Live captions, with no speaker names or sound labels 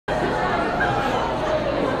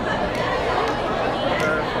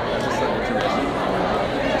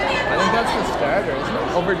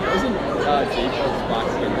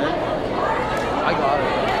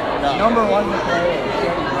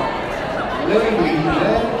Ladies and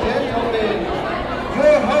gentlemen,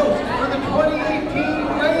 your host for the 2018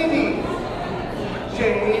 Graymies,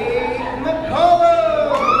 Jake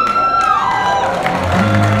McCollum.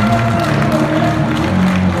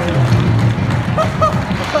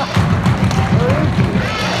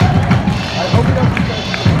 I hope he doesn't say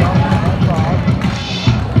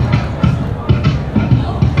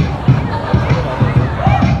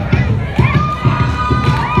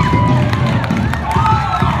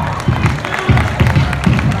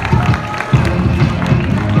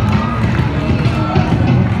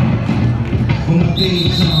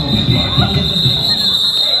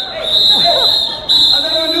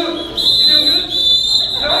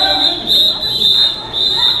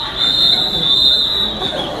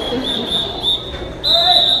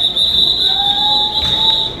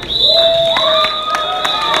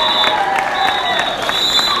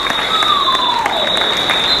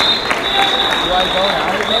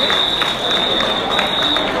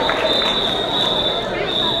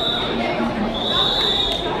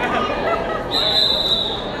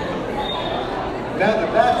Now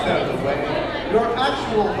that that's out of the way, your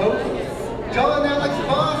actual hosts, John Alex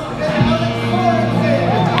Voss and Alex Morrison.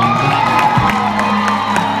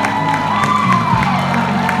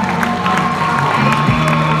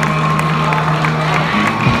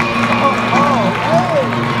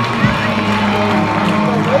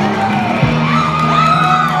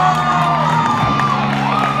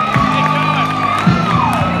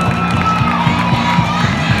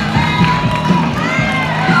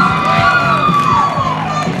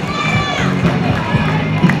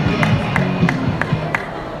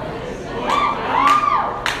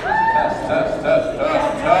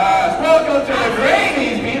 Welcome to the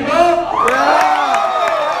Graymies, people!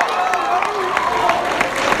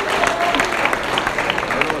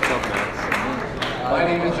 My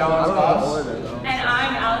name is John Voss. And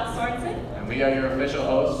I'm Alex Sorensen. And we are your official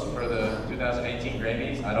hosts for the 2018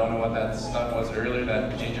 Graymies. I don't know what that stunt was earlier,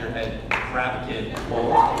 that gingerhead crap kid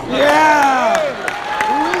pulled. Yeah!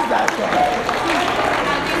 Who is that guy?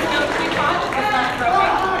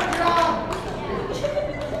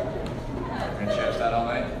 We're gonna cherish that all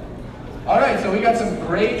night. Alright, so we got some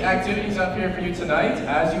great activities up here for you tonight.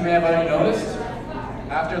 As you may have already noticed,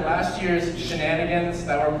 after last year's shenanigans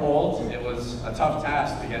that were pulled, it was a tough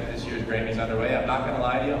task to get this year's Graymies underway. I'm not gonna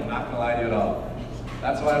lie to you, I'm not gonna lie to you at all.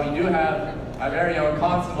 That's why we do have our very own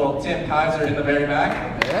constable, Tim Kaiser, in the very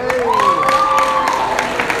back. Hey!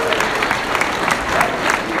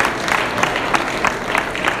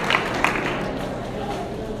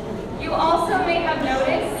 You also may have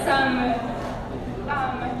noticed some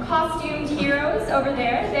costumed heroes over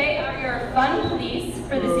there. They are your fun police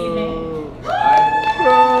for this evening.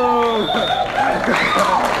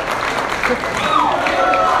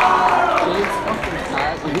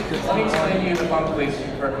 Let me explain to you the fun police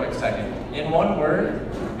for a quick second. In one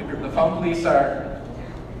word, the fun police are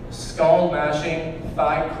skull mashing,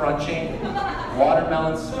 thigh crunching,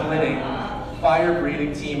 watermelon splitting, fire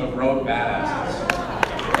breathing team of rogue badasses.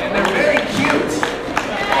 And they're very cute.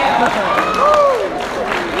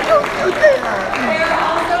 They're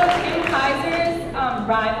also Tim Kaiser's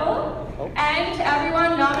rival, and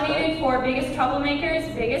everyone nominated for Biggest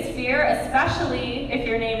Troublemakers, Biggest Fear, especially if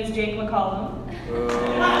your name is Jake McCollum.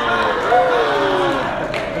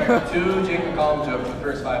 Two Jake McCollum jokes in the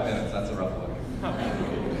first 5 minutes. That's a rough look.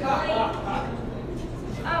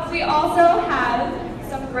 We also have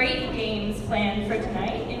some great games planned for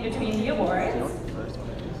tonight in between the awards.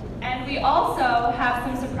 And we also have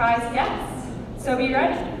some surprise guests. So be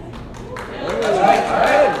ready. That's right, all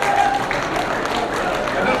right.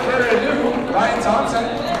 Without further ado, Ryan Thompson.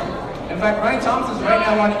 In fact, Ryan Thompson's right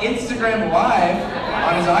now on Instagram Live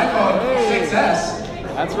on his iPhone 6S.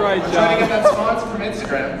 That's right, John. Trying to get that sponsor from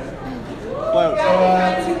Instagram. Float. Yeah, your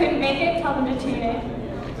friends who couldn't make it, tell them to tune in.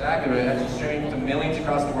 Exactly, we're actually streaming to millions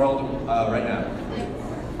across the world right now.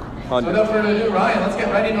 So without further ado, Ryan, let's get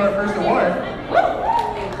right into our first award.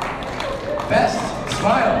 Best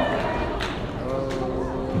Smile.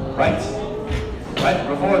 Right.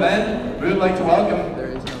 Before then, we would like to welcome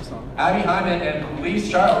Abby Hyman and Lise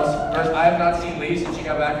Charles. First, I have not seen Lise since she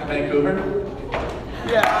got back from Vancouver.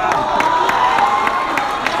 Yeah.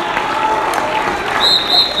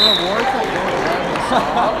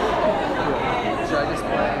 Should I just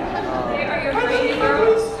play? They are your great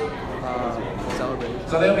heroes. Celebrate.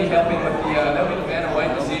 So they'll be helping with they'll be the Van and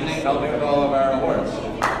White this evening, helping with all of our awards.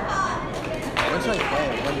 What should I play?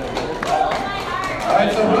 All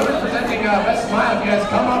right, so whoever's presenting Best Smile, if you guys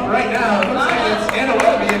come up right now, it looks like it's Anna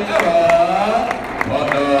Willoughby and Ella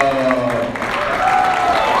Butler.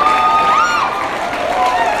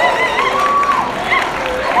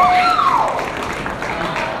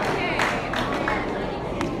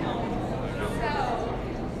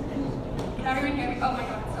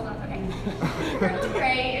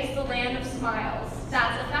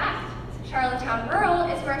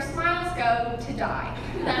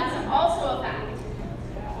 That's also a fact.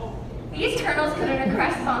 These colonels could earn a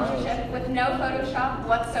crest sponsorship with no Photoshop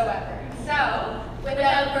whatsoever. So,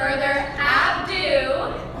 without further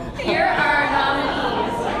ado, here are our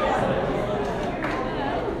nominees.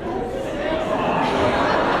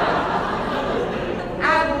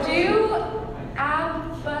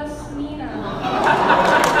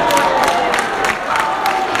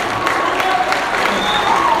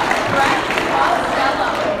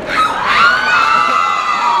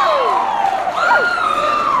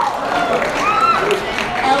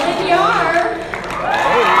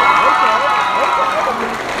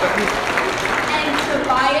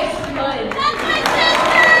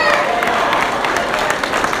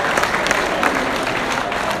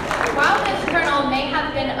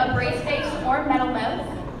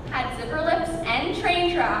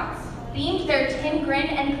 Beamed their tin grin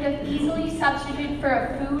and could have easily substituted for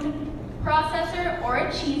a food processor or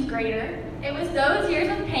a cheese grater. It was those years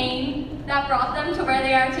of pain that brought them to where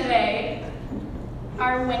they are today.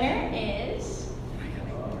 Our winner is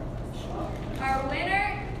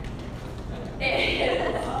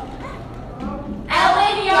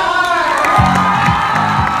Ellen Yard.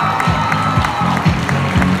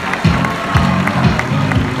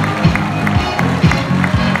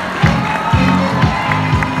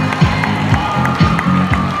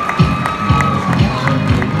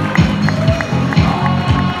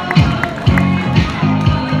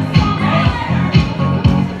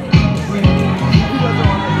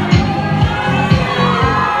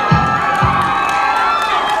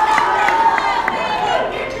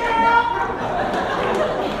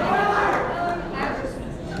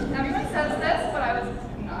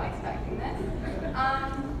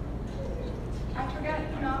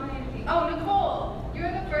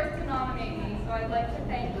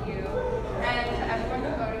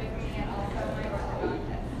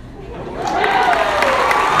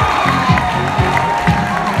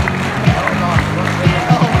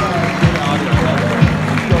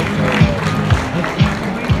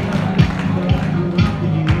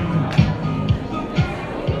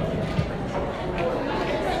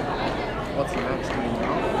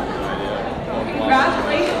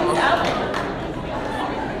 Congratulations, Ellen.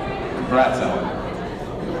 Congrats, Ellen.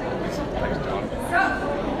 So,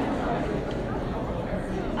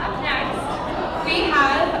 up next, we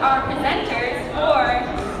have our presenters for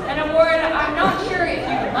an award I'm not sure if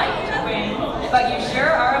you would like to win, but you sure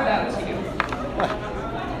are about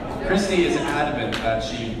to. Christy is adamant that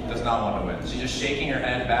she does not want to win. She's just shaking her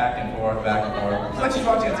head back and forth, back and forth. It's like she's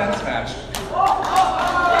watching a tennis match.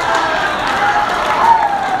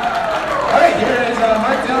 All right, here is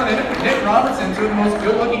Mark Dillon and Nick Robertson, two of the most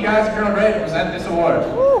good-looking guys in Colonel Gray, to present this award.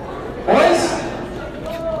 Boys!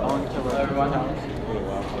 Hello, everyone.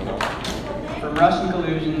 From Russian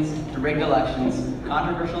collusions to rigged elections,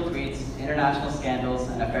 controversial tweets, international scandals,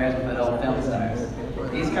 and affairs with adult film stars,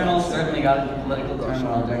 these colonels certainly got into political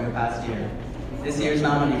turmoil during the past year. This year's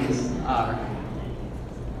nominees are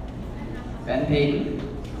Ben Payton,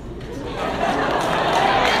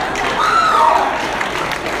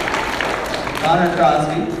 Connor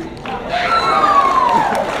Crosby,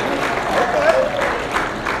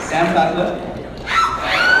 Sam Cutcliffe,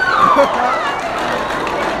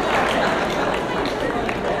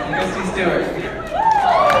 and Christy Stewart.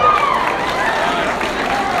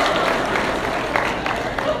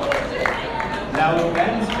 Now with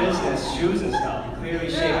Ben's business, Shoes and Stuff, clearly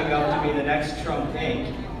shaping up to be the next Trump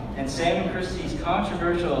Inc., and Sam and Christie's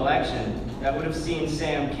controversial election that would have seen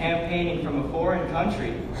Sam campaigning from a foreign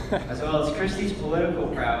country, as well as Christie's political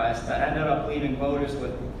prowess that ended up leaving voters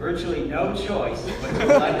with virtually no choice but to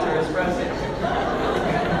elect her as president.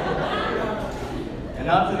 And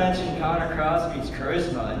not to mention Connor Crosby's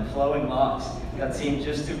charisma and flowing locks that seemed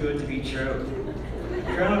just too good to be true.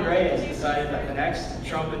 Colonel Gray has decided that the next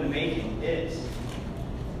Trump in the making is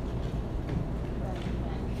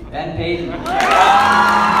Ben Payton.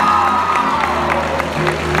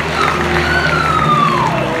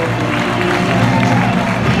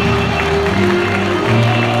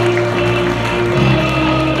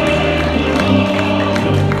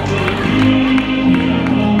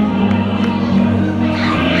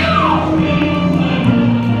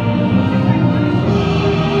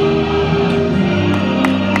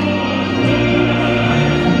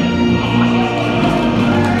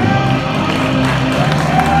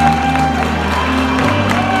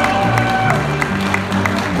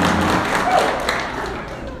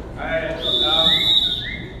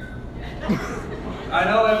 I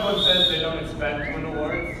know everyone says they don't expect to win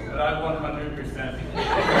awards, but I 100%.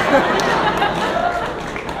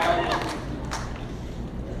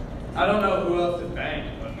 I don't know who else to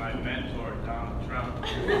thank but my mentor, Donald Trump.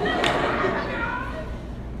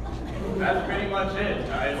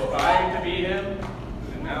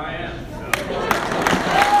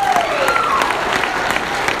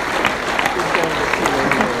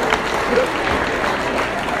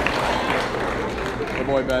 Good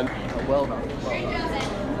boy, Ben. Well done.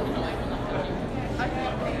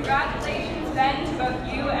 Congratulations, Ben, to both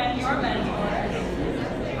you and your mentors.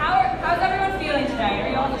 How's everyone feeling today? Are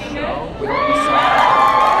you all feeling good?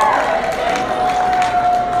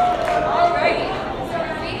 Alrighty, so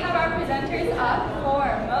we have our presenters up for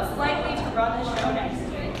most likely to run the show next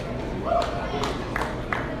week.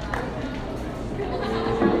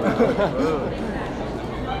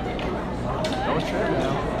 Don't trip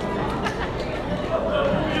now.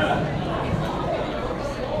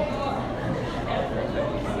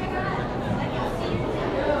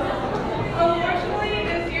 Unfortunately,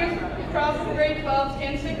 this year's crop of grade 12s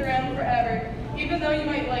can't stick around forever, even though you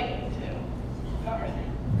might like them to. Not really.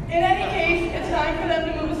 In any case, it's time for them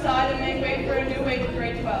to move aside and make way for a new wave of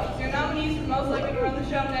grade 12s. Your nominees for most likely to run the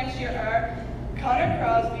show next year are Connor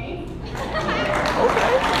Crosby.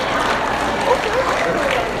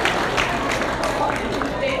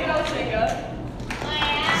 David Elsinga.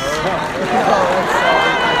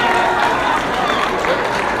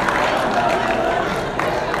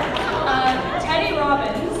 Teddy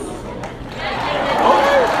Robbins.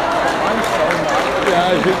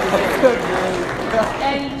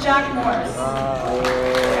 And Jack Morris.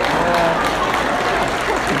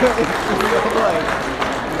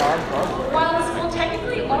 While the school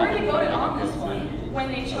technically already voted on this one when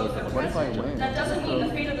they chose their president, that doesn't mean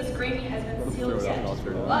the fate of this Grammy has been sealed yet.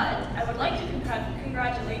 But I would like to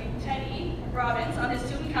congratulate Teddy Robbins on his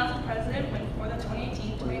student council president win for the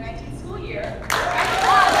 2018-2019 school year.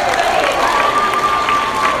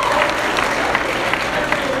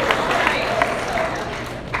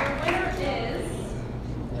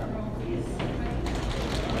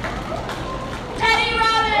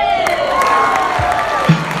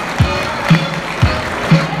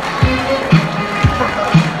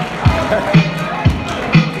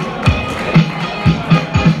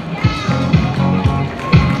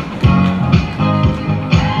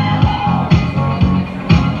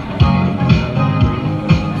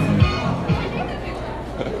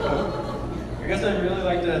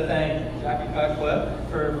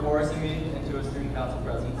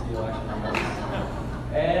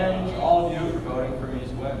 And all of you for voting for me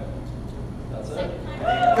to win. That's it.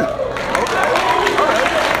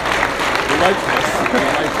 We like this.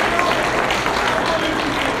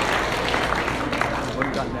 What do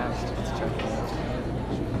we got next? Let's check this.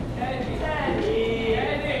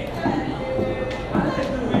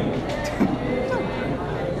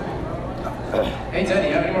 Hey Teddy,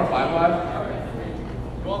 you have any more 5 Live?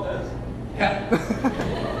 You want this?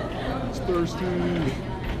 Yeah. It's thirsty.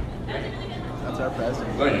 That's our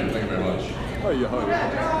president. Thank you very much. Oh, yeah.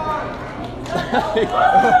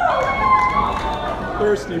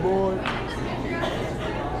 Thirsty boy.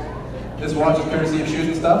 This watch is courtesy of Shoes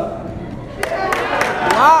and Stuff.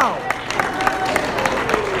 Wow!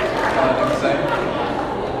 Anything to say?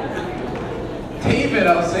 David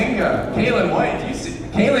Elsinga, Kaylin White, do you see?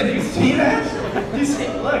 Kaylin, do you see that? Do you see?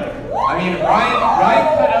 Look, I mean,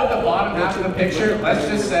 Ryan cut out the bottom half of the picture. Let's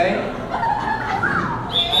just say.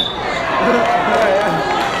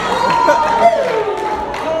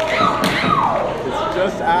 It's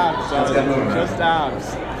just abs. Let's get moving, Just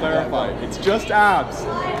abs. Clarify. It's just abs.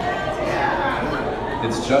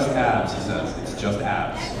 It's just abs, he says. It's just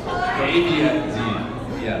abs.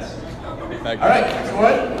 A-B-Z. Yes. All right, so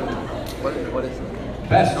What is it?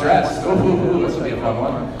 best dress. Ooh, this will be a fun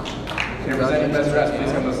one. Here presenting best dress,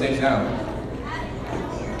 please come to the stage now.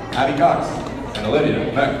 Abby Cox and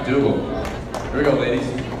Olivia McDougal. Here we go, ladies.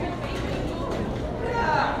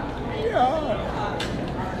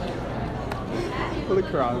 What a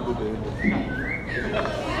crowd to do.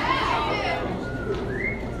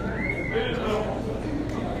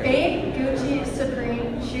 Babe, Gucci,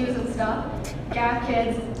 Supreme, Shoes and Stuff, Gap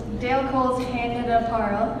Kids, Dale Cole's Handed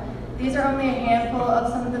Apparel. These are only a handful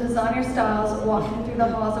of some of the designer styles walking through the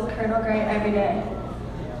halls of Colonel Gray every day.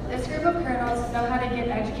 This group of colonels know how to get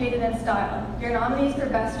educated in style. Your nominees for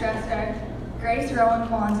Best Dressed are Grace Rowan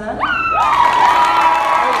Kwanzaa,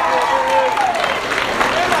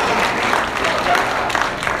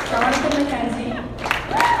 Jonathan McKenzie,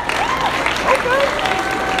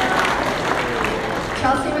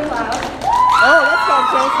 Chelsea McLeod, Oh, that's not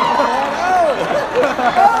Chelsea.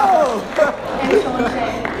 Oh! and Sean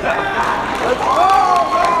Shea.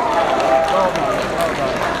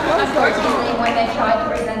 Unfortunately, when they tried to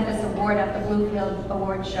present this award at the Bluefield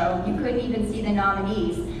Award Show, you couldn't even see the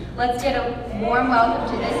nominees. Let's get a warm welcome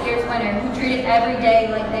to this year's winner, who treated every day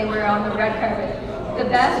like they were on the red carpet. The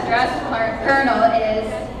best dressed colonel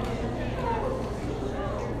is...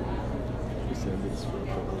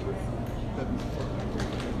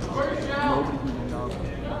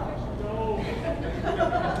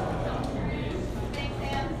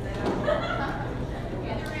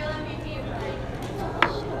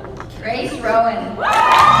 Rowan.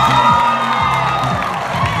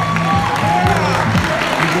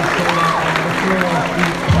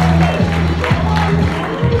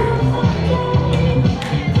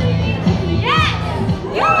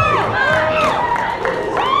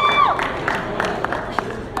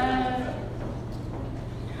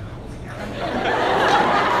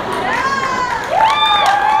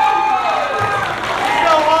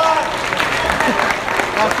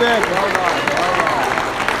 That's it. Well done.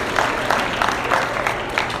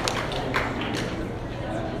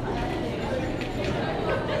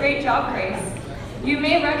 Great job, Grace. You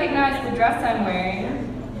may recognize the dress I'm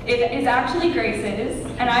wearing. It is actually Grace's,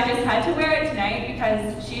 and I just had to wear it tonight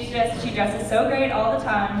because she dresses so great all the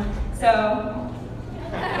time. So.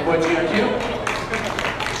 What, GRQ?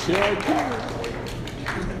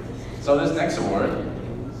 So this next award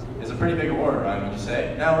is a pretty big award, Ryan, would you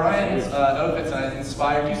say? Now, Ryan's outfits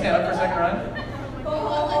inspired. Can you stand up for a second, Ryan?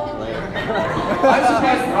 I'm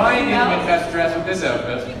surprised Ryan didn't win Best Dress with this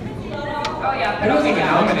outfit. Oh yeah. He wasn't even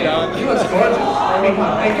nominated. He looks gorgeous. I mean,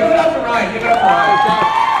 hey, give it up for Ryan. Give it up for Ryan.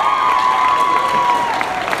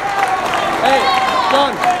 Hey,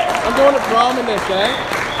 John, I'm going to prom in this, eh?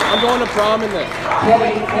 I'm going to prom in this.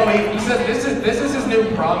 Chloe, he says this is his new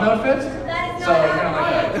prom outfit. So you're gonna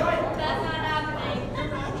like that.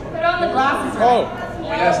 Put on the glasses. Oh.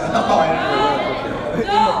 Yes.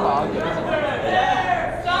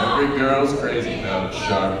 Every girl's crazy about a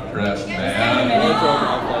sharp dressed man.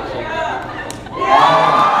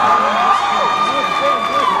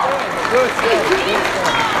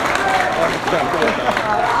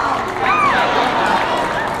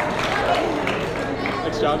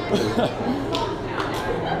 Thanks, John.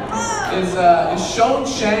 Is Sean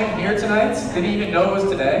Shang here tonight? Did he even know it was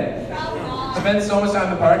today? Spent so much time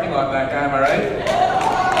in the parking lot, that guy, am I right?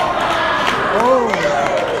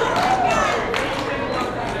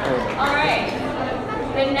 All right.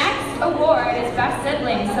 The next award is Best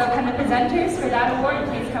Sibling. So can the presenters for that award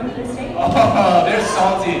please come to the stage? Oh, they're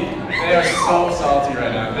salty. They are so salty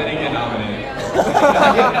right now. They didn't get nominated.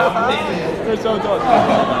 They're so salty.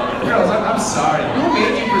 Girls, I'm sorry. Who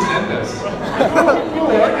made you present this? Who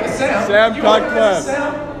worked? Sam. Sam You worked with Cutcliffe.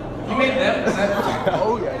 Sam? You made them present.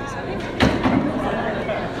 Oh, yeah.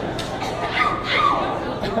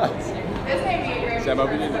 This may be a great Sam, I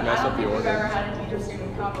hope you didn't mess up the We've order. ever had a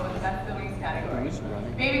teacher-student combo in the best siblings category.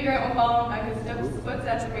 Maybe Grant will follow him back his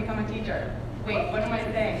footsteps and become a teacher. Wait, what am I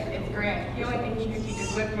saying? It's Grant. He only thinks he can teach his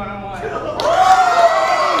Swift 101.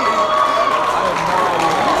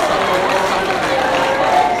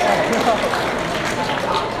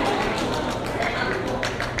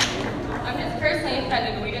 I'm just personally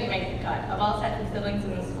offended we didn't make the cut. Of all sets of siblings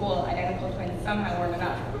in the school, identical twins somehow weren't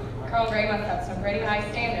enough. Carl Gray must have some pretty high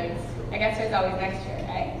standards. I guess there's always next year,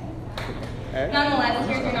 eh? Nonetheless,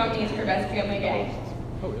 here's your nominees for Best Family Day.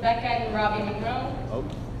 Becca and Robbie Monroe. Oh,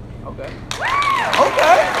 okay.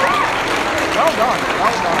 Okay! Well done,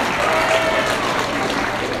 well done.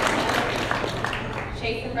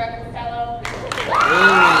 Chase and Brett Costello.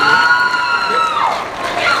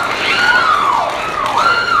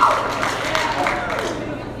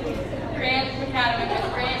 Grant McAdam and Miss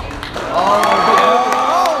Grant.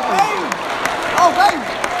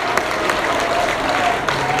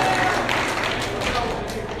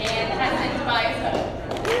 And Tessa and Tobias Hood.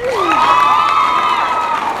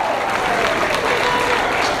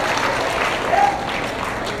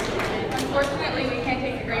 Unfortunately, we can't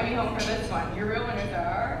take the Grammy home for this one. Your real winners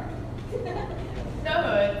are the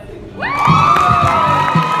Hoods.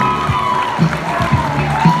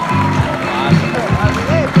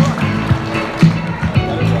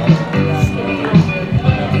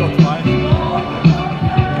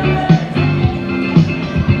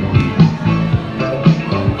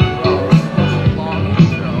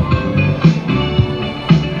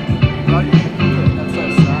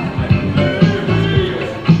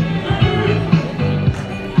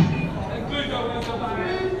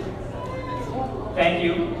 Thank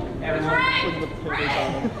you, everyone.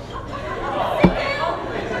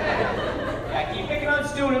 Yeah, keep picking on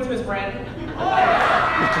students, Miss Brandon.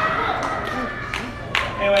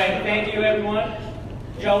 Anyway, thank you, everyone.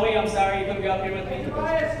 Joey, I'm sorry you couldn't be up here with me.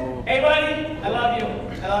 Hey, buddy, I love you.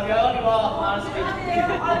 I love you. I love you all, honestly. I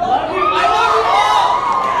love you. I love you all.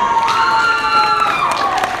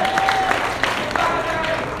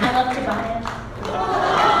 I love Tobias.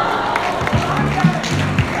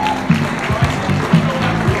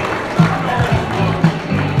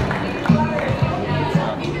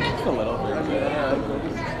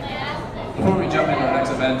 Before we jump into our next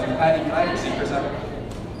event, Patty, can I have a seat for a second?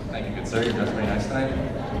 Thank you, good sir. You're dressed very nice tonight.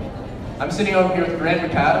 I'm sitting over here with Grant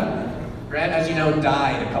McAdam. Grant, as you know,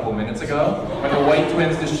 died a couple minutes ago when the White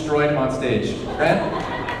Twins destroyed him on stage. Grant?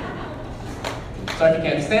 So if you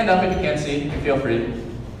can't stand up, if you can't see, you feel free.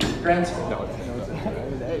 Grant,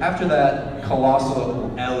 after that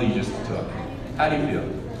colossal L you just took, how do you feel?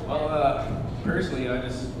 Well, personally, I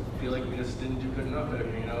just feel like we just didn't do good enough out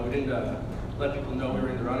here, you know? We didn't let people know we were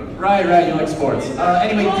in the running. Right, you like sports.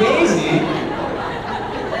 Anyway,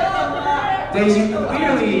 Daisy, you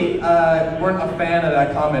clearly weren't a fan of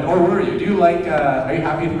that comment, or were you? Do you like, are you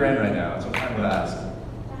happy with Grant right now? That's what I'm going to ask.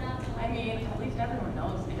 I mean, at least everyone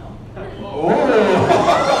knows, Neil. Oh,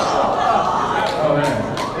 oh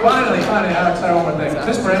man. Finally, Alex, sorry, one more thing.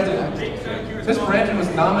 Miss Branton was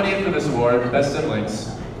nominated for this award, Best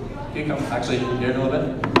Siblings. Can you come actually here in a little bit?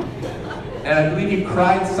 And I believe you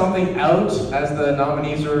cried something out as the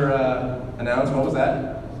nominees were announced. What was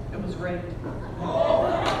that? It was raped.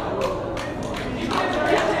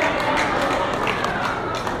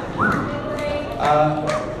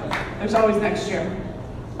 There's always next year.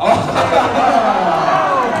 Oh!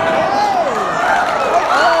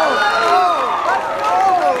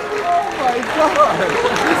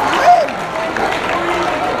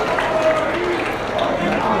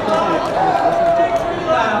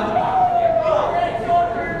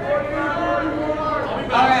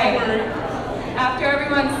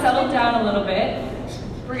 Settled down a little bit.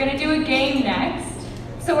 We're gonna do a game next.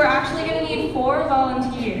 So we're actually gonna need 4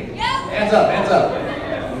 volunteers. Hands up, hands up.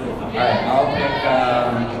 Alright, I'll pick,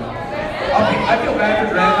 I feel bad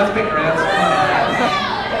for Grant. Let's pick Grant.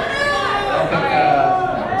 I'll pick,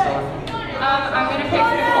 someone. I'm gonna pick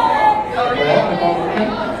Nicole.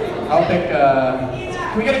 I'll pick,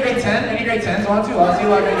 can we get a grade 10? Any grade 10s want to? I'll see a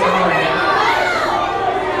lot of grade 10s over here.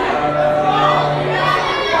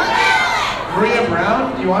 Maria Brown,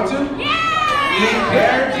 do you want to? Yeah! Ian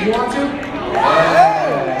Pear, do you want to? Yeah!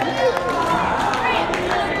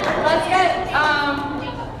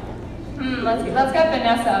 Let's get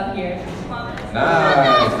Vanessa up here.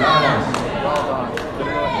 Nice.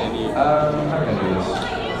 How are we gonna do this?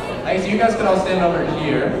 Hey, so you guys can all stand over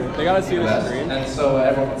here. They gotta see the screen. And so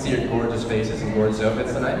everyone can see your gorgeous faces and gorgeous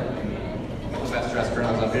outfits tonight. The best dressed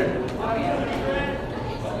girls up here. Oh yeah.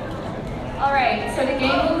 Alright, so the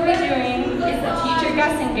game we'll be doing is the teacher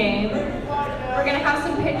guessing game. We're going to have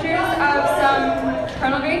some pictures of some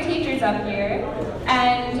Colonel grade teachers up here,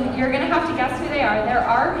 and you're going to have to guess who they are. There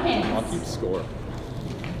are hints. I'll keep score.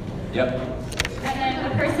 Yep. And then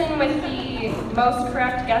the person with the most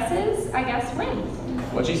correct guesses, I guess, wins.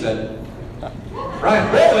 What she said. Ryan,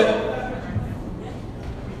 roll it!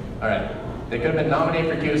 Alright, they could have been nominated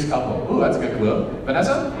for cutest couple. Ooh, that's a good clue.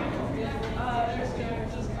 Vanessa?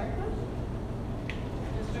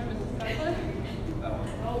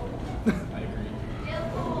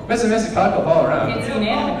 Miss and Mrs. Cockle all around. It's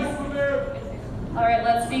unanimous. All right,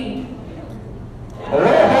 let's see. Oh!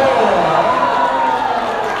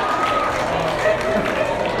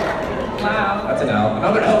 Wow. That's an L.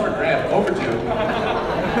 Another L for Grant. Over 2. This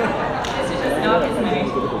is just not his night.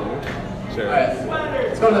 Sure. All right,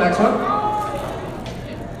 let's go to the next one.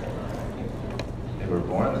 They were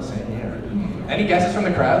born the same year. Any guesses from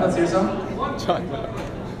the crowd? Let's hear some.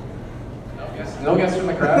 No guesses from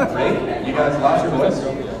the crowd? Great. You guys lost your voice?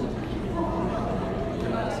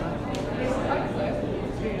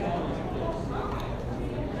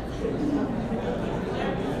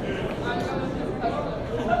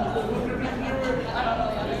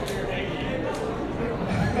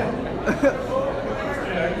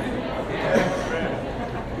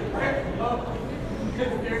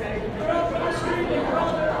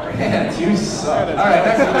 Man, you suck. Alright,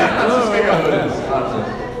 next one. Let's just figure out who it is, honestly.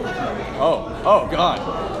 Oh God.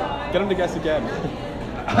 Get him to guess again.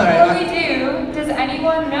 Before we do, does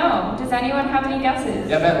anyone know? Does anyone have any guesses?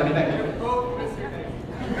 Yeah, Ben, what do you think? Mr.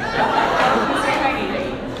 Haggy.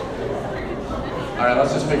 Alright,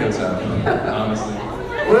 let's just figure this out, honestly.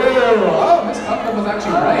 Oh, Miss Cuthbert was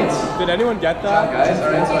actually right. Did anyone get that? Guys,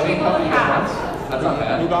 alright, so I think that's not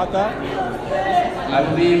bad. Who got that? I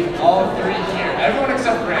believe all 3 here. Everyone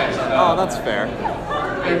except Grant. Oh, that's fair.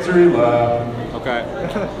 Victory love. Okay.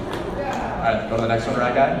 Alright, go to the next one,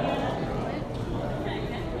 right guy?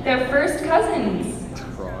 They're first cousins.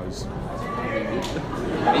 Frogs.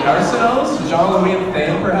 The Arsenals? Jean-Louis and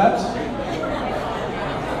Thane, perhaps?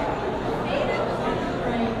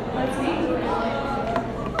 Let's see.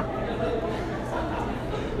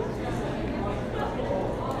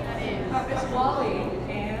 Miss Wally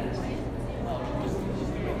and...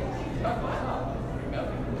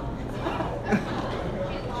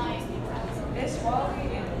 Miss Wally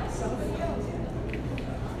and somebody else.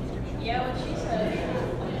 Yeah, what she said.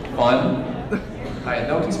 Fun. Alright,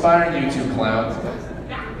 no conspiring, you 2 clowns.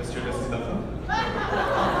 Mr. This is the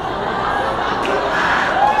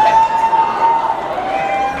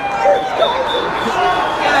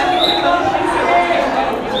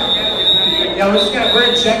Yeah, we're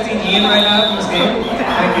ejecting Ian right now from this game.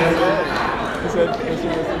 Thank you. He said,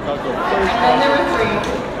 Mr. Tucker. And there were 3.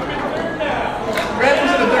 Grant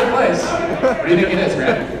was in the 3rd place. What do you think it is,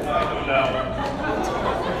 Grant? No.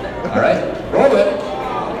 All right, roll it.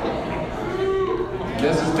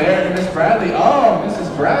 Mrs. Baird and Miss Bradley. Oh,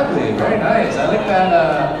 Mrs. Bradley, very nice. I like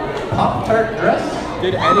that Pop-Tart dress.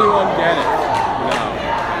 Did anyone get it?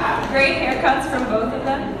 No. Great haircuts from both of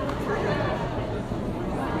them.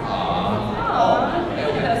 Aww,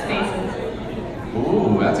 look at those faces.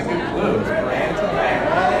 Ooh, that's a good clue.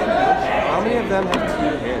 How many of them have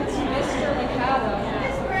 2 hints? Mr. Mikado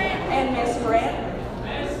and Miss Grant.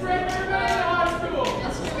 Mr.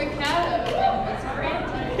 Mikado and Miss Grant.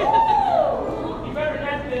 You better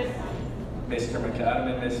get this. Mr. McAdam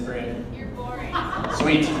and Miss Grant. You're boring.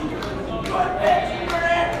 Sweet.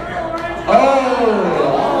 Oh,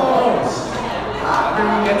 almost.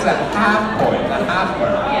 Everyone gets a half point, a half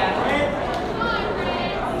mark. Yeah.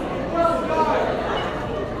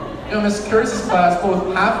 In Miss Curtis's class,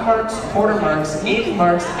 both half marks, quarter marks, 1/8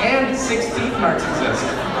 marks, and 1/16 marks exist.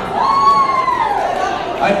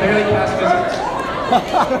 I barely passed physics.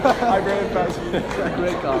 I barely passed you.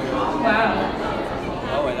 Great comment. Wow.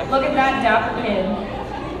 Oh, wait, Look at that dapper kid.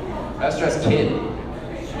 Best dressed kid.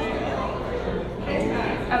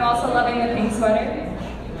 I'm also loving the pink sweater.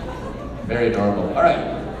 Very adorable. All right.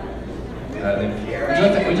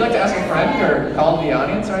 Would you like to ask a friend or call the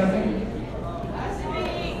audience or anything?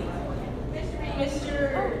 Mr.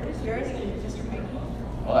 Pink.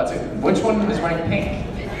 Well, that's it. Which one is wearing pink?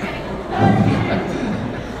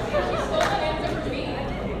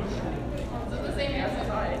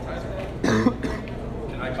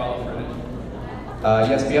 Can I call a friend?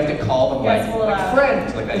 Yes, we have to call them Yes, we'll like allow.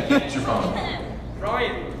 friends, like that. You use your phone.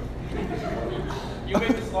 Ryan, you made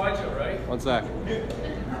the slideshow, right? 1 sec.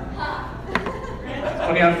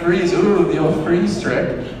 Putting on freeze. Ooh, the old freeze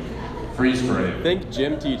trick. Freeze frame. Think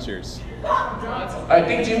gym teachers. I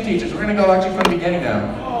think gym teachers. We're gonna go actually from the beginning now.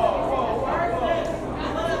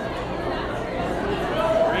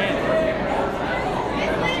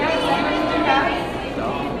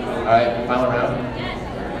 All right, final round.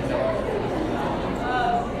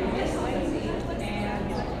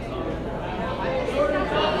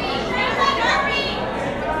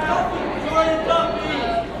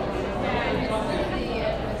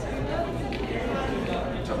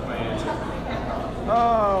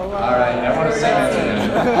 Oh, wow. All right, everyone is saying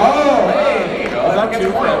it. Oh, hey, there you go. Is that Everyone gets 2 a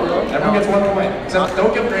for point. everyone? Everyone gets 1 point. Except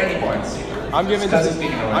don't give Randy points. I'm giving Just 'cause he's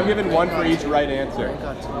speaking away. I'm giving 1 for each right answer.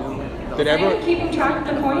 Did Are you everyone? keeping track of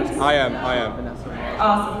the points? I am.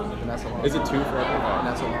 Awesome. Is it 2 for everyone?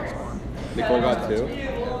 Nicole got 2.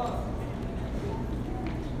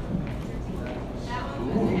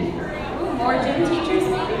 Ooh, more gym teachers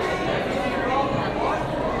maybe?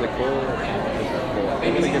 Nicole.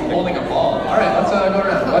 Maybe he's holding a ball. All right, let's go around.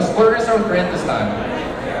 We're gonna start with Grant this time.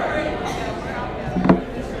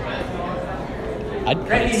 I'd cut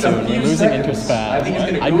Grant it needs a soon. We're few losing seconds. interest I fast. think he's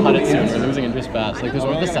gonna I'd Google cut the it soon. answer. We're losing interest fast. Like, there's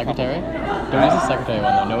one with the secretary. Don't use the secretary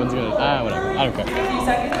one though. No one's gonna. Whatever. I don't care. 50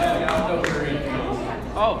 seconds?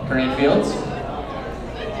 Oh. Korean Fields.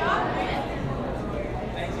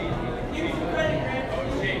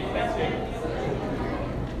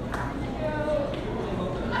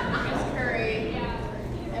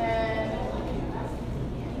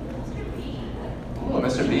 Oh,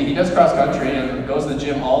 Mr. B. He does cross country and goes to the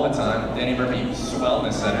gym all the time. Danny Murphy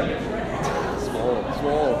Wellness Center. Swole.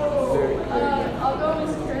 I'll go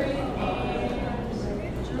Miss Curry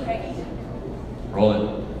and Peggy. Roll it.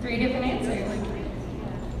 3 different answers.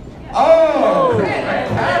 Oh!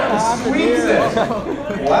 Adam sweeps it!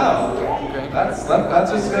 Wow. That's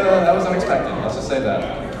just, that was unexpected. Let's just say that.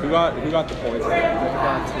 Who got the points? Yeah.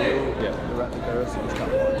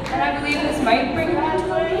 And I believe this might bring them into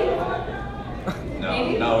a lead.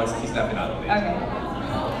 Maybe? No, he's definitely not a lead. Okay.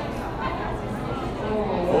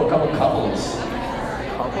 Oh, a couple couples.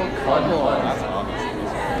 Fun. That's obvious.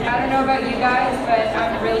 I don't know about you guys, but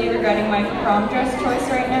I'm really regretting my prom dress choice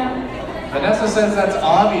right now. Vanessa says that's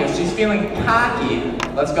obvious. She's feeling cocky.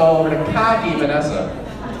 Let's go over to cocky Vanessa.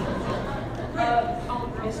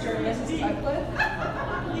 Mr. and Mrs. Sutcliffe.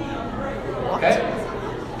 Okay.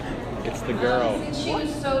 It's the girl. Since she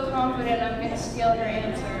was so confident, I'm going to steal her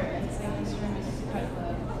answer and say Mr. and Mrs.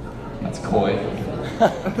 Sutcliffe. That's coy.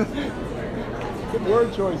 Good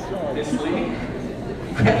word choice, John. Misleading.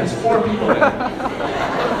 There's 4 people in it.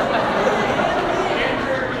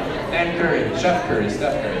 Dan Curry, Chef Curry,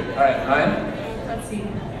 Steph Curry. All right, Ryan. Let's see.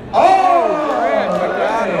 Oh! Grant, check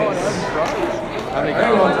that out. Nice.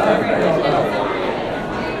 Very well done. Very well done.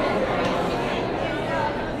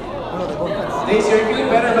 Stacey, are you feeling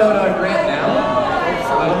better about Grant now?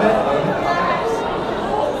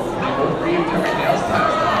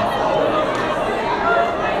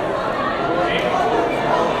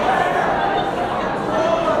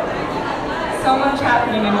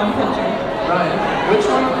 happening in one picture. Ryan, which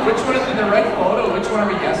one is in the right photo? Which one are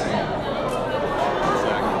we guessing?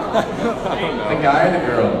 The guy or the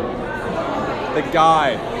girl? The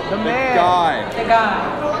guy. The man. Guy. The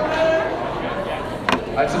guy.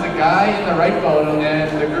 Alright, so the guy in the right photo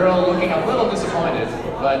and the girl looking a little disappointed.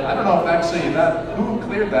 But I don't know if actually who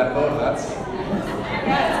cleared that photo. That's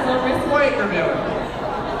Yeah, it's a little risky. quite revealing.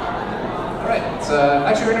 Alright, so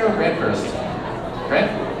actually we're gonna go Grant first.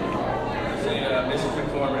 Grant? Say Mrs.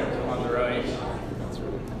 McCormick on the right.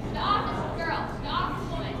 The office girl. The office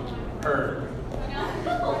woman. Her.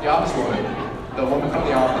 The office woman. The woman from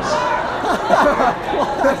the office.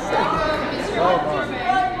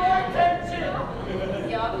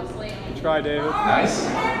 The office lady. Try, David. Nice.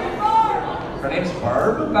 Her name's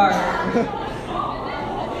Barb? Barb.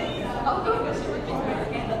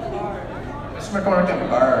 Mr. McCormick and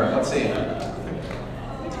Barb. Let's see.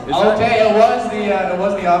 Is Okay, it was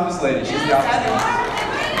the office lady. She's the office lady.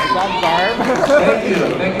 that Barb?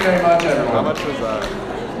 Thank you very much, everyone. How much was that?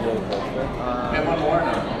 We have one more? No,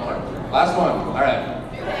 one more. Last one. All right.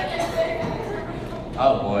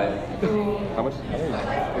 Oh boy. How much? We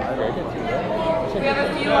have a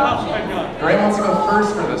few options. Gray wants to go first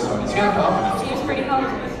for this one. He's feeling confident. Seems pretty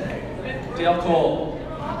confident. Dale Cole.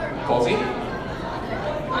 Colsey?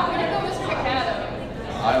 I'm gonna go Mr. McAdam.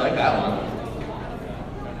 I like that one.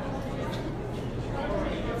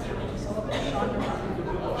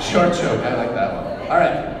 Short joke. I like that one. All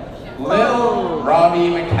right. Lil Robbie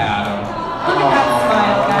McAdam. Look at that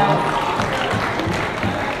smile, guys.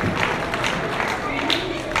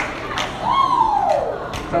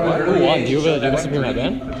 From an early Who won? age, Do you have a that Supreme went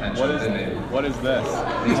headband? pretty potential. What is this?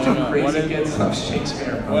 These two crazy What is- kids love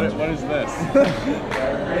Shakespeare. What is this?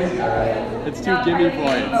 They're crazy, all right. It's 2 gimme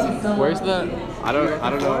points. Where's the? I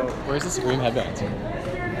don't know. Where's the Supreme headband? Okay,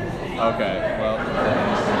 well.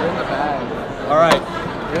 You're in the bag. All right.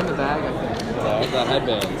 You're in the bag, I think. Where's the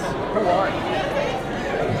headbands? Who won?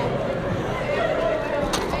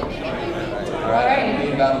 All right, I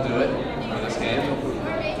believe that'll do it for this game.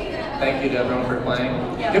 Thank you to everyone for playing.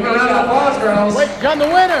 Give them a round of applause, girls. Wait, John, the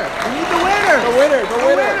winner! We need the winner! The winner!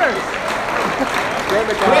 Grant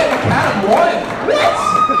McAdam won! What?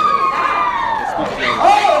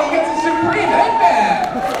 Oh, he gets a Supreme headband!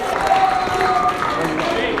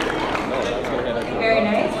 Very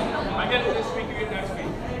nice. I get it this week, you get it next week.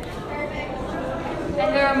 And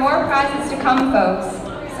there are more prizes to come, folks.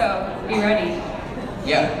 So be ready.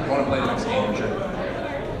 Yeah, you want to play the next game, sure.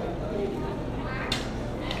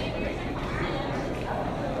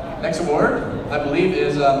 Next award, I believe,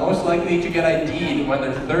 is most likely to get ID'd when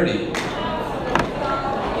they're 30.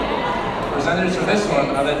 Presenters for this one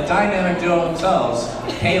are the dynamic duo themselves,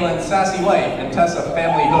 Kaylin Sassy White and Tessa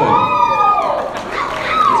Family Hood.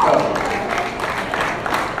 Let's go.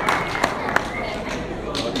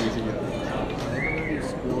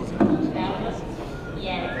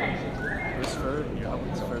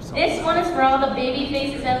 This one is for all the baby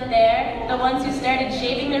faces out there, the ones who started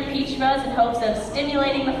shaving their peach fuzz in hopes of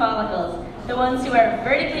stimulating the follicles, the ones who are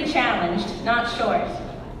vertically challenged, not short.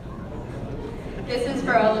 This is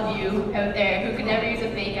for all of you out there who could never use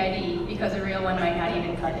a fake ID because a real one might not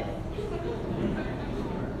even cut it.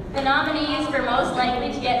 The nominees for most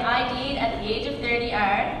likely to get ID'd at the age of 30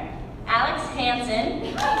 are Alex Hansen,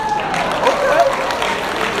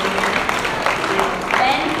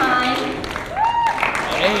 Ben Hine,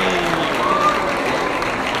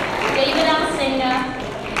 David Alcinga,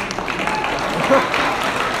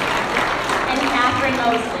 and Catherine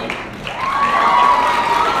Mosley.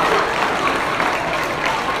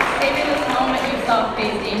 Saving this moment, you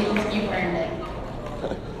soft-faced angels, you've earned it.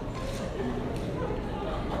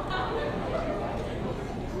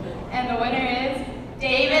 And the winner is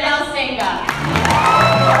David Alcinga.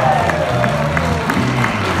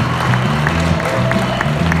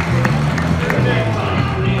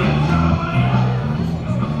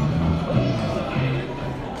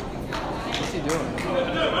 What's he doing?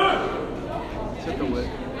 Took a whip.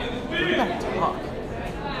 Look at that talk.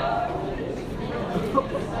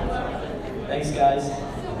 Thanks, guys.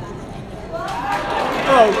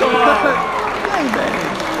 Oh, come on! David!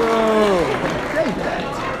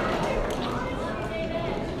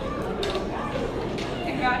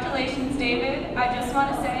 Congratulations, David. I just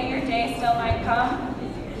want to say your day still might come.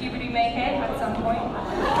 Puberty may hit at some point.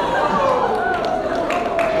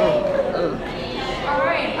 All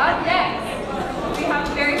right, up next, we have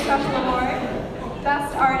a very special award,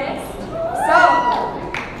 Best Artist. So,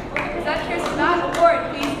 will the presenters of that award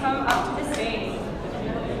please come up to the stage?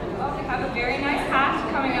 Oh, we have a very nice hat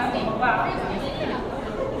coming up. Wow.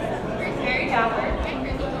 Very dapper.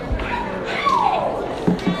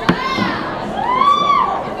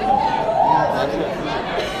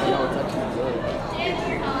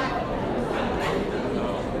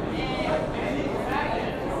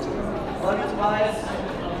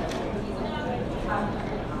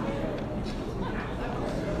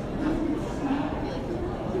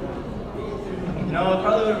 You know, it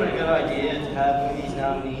probably would have been a good idea to have one of these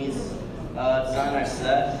nominees design our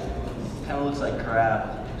set. Kind of looks like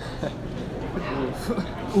crap.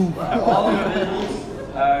 All the individuals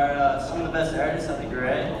are some of the best artists at the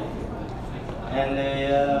Gray, and they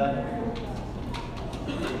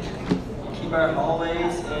keep our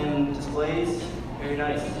hallways and displays very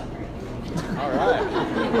nice. All right.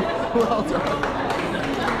 Well done.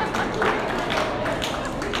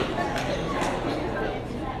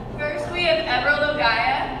 First, we have Everald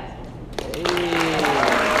Ogaya.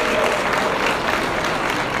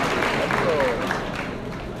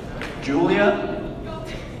 Julia.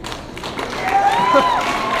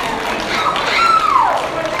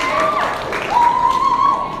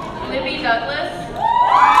 Libby Douglas.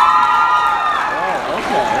 Oh,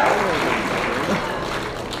 okay.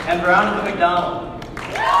 And Veronica McDonald.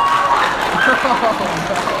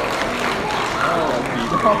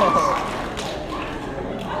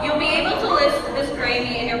 You'll be able to list this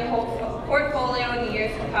Grammy in your portfolio in the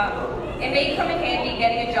years to come. It may come in handy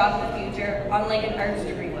getting a job in the future, unlike an arts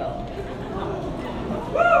degree will.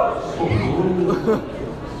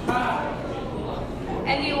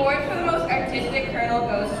 And the award for the most artistic kernel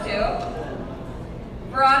goes to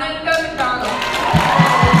Veronica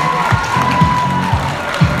McDonald.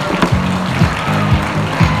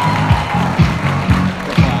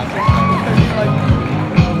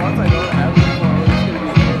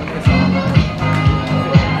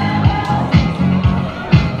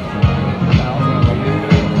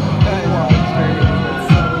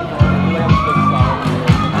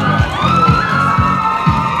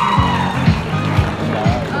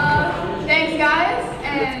 Thanks, guys,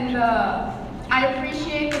 and I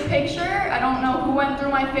appreciate the picture. I don't know who went through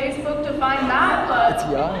my Facebook to find that, but It's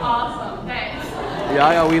Yaya. awesome. Thanks.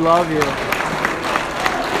 Yaya, we love you. It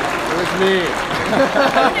was me.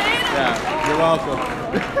 Yeah, you're welcome.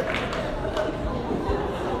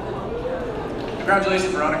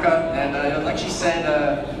 Congratulations, Veronica. And like she said,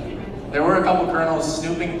 there were a couple colonels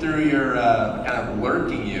snooping through your, kind of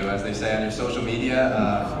lurking you, as they say on your social media.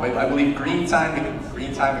 I believe Green Time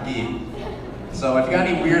McGee. So if you got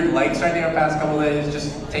any weird likes or anything over the past couple of days,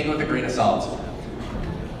 just take it with a grain of salt.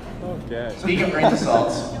 Okay. Speaking of grains of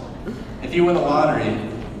salt, if you win the lottery,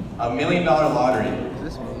 $1 million lottery, Is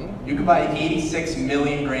this me? you could buy 86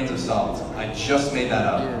 million grains of salt. I just made that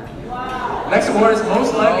up. Wow. Next award is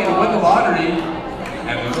most likely to win the lottery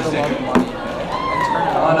and lose a sticker.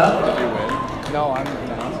 Come on up. Did you win? No, I'm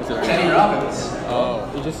not. Teddy Robbins. Oh,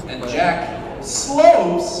 you just. And Jack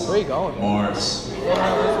Slopes. Where are you going? Morse.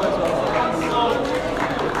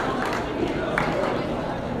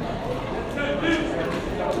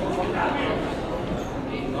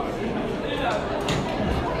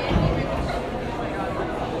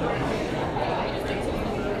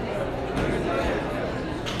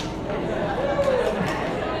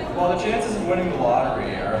 While the chances of winning the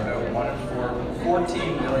lottery are about 1 in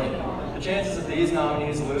 14 million, the chances of these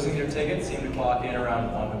nominees losing their tickets seem to clock in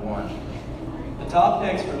around 1 to 1. The top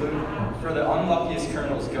picks for the unluckiest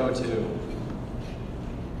colonels go to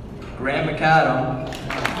Graham McAdam.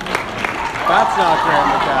 That's not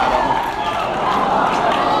Graham McAdam.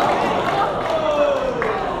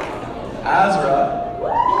 Azra.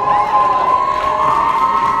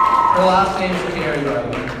 Her last name's Carrie, by the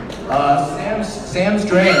way. Sam's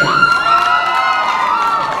Drain.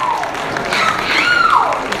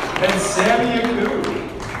 And Sammy Yaku.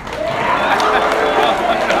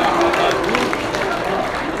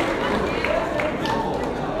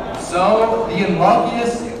 So, the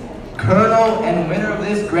unluckiest colonel and winner of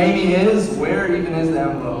this Grammy is, where even is the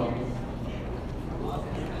envelope?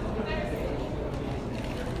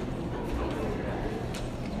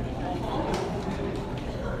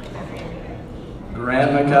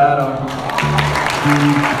 Grant McAdam.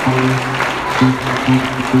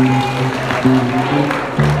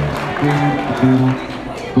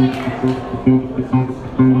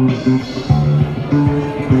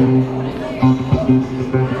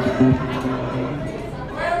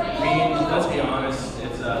 I mean, let's be honest,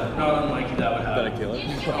 it's not unlikely that would happen. Gotta kill it.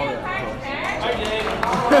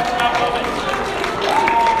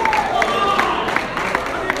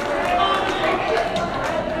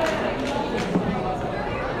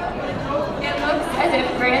 It looks as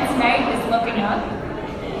if Grant's night is looking up.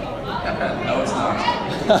 No, it's not.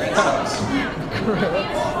 Grant sucks.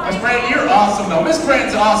 Miss Brand, you're awesome though. Miss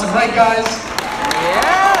Brand's awesome, right guys?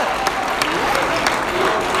 Yeah!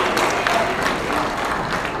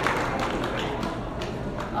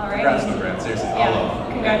 All right. Congrats, no Grant, seriously. Yeah, All love.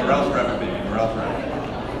 congratulations. Morale forever, baby. Morale forever.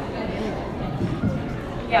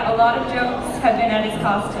 Yeah, a lot of jokes have been at his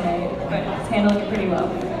cost today, but he's handling it pretty well.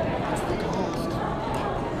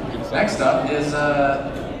 Next up is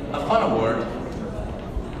a fun award,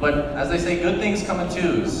 but as they say, good things come in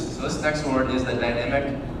twos. So this next award is the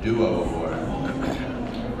Dynamic Duo Award.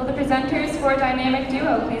 Will the presenters for Dynamic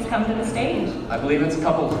Duo please come to the stage? I believe it's a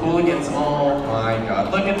couple of hooligans. Oh my God!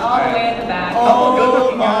 Look at all the way at the back. Couple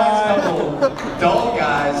good-looking guys, couple dull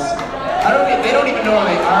guys. They don't even know where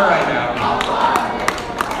they are right now.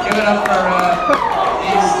 Give it up for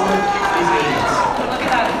these idiots. Look at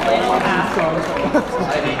that flannel hat. I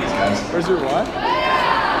hate these guys. Where's your what?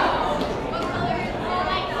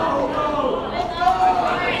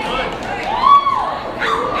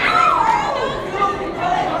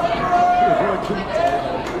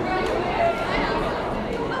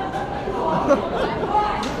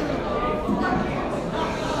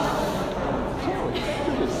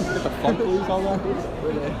 Get the funk police all that?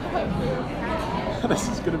 This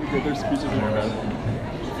is gonna be good. Their speeches in there, man.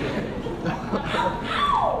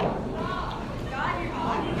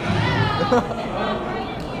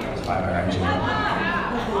 It's 5 hours.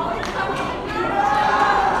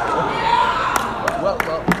 Well,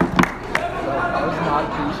 I was not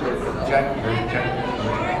appreciated. Check.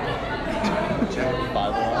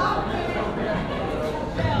 5 hours.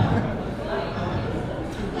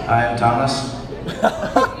 Hi, I'm Thomas.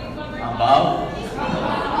 I'm Bob.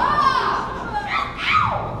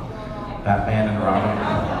 Batman and Robin.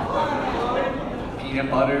 Peanut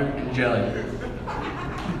butter and jelly.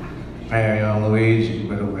 Mario and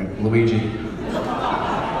Luigi.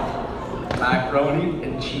 Macaroni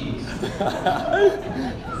and cheese.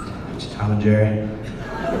 It's Tom and Jerry.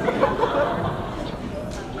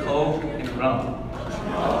 Coke and rum.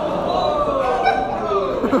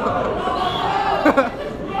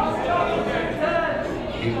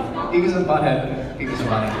 Beavis and Butthead. Beavis and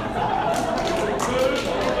Bunny.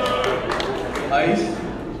 Ice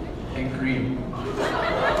and cream.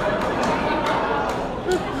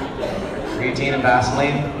 Creatine and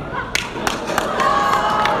Vaseline.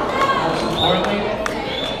 Most importantly,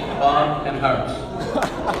 Bob and Hearts.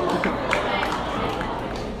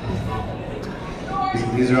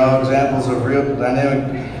 These are all examples of real dynamic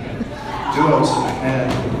duos, and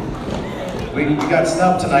we got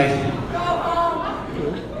snubbed tonight.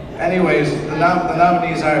 Anyways, the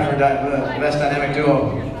nominees are for the Best Dynamic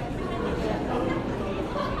Duo.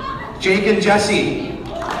 Jake and Jesse.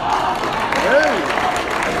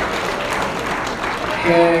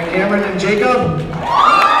 Cameron and Jacob.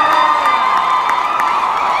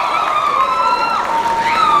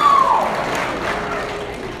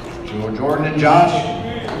 Jordan and Josh.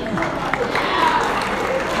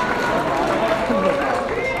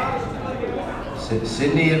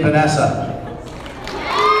 Sydney and Vanessa.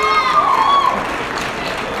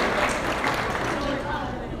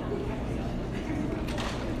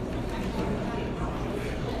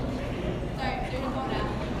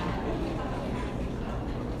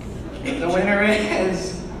 The winner is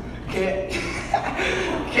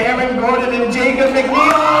Cameron Gordon and Jacob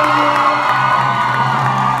McNeil.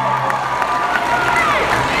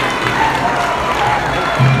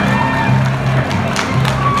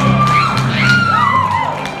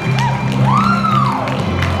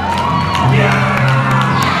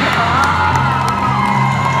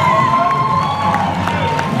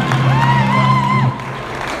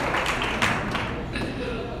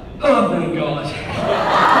 Oh my God.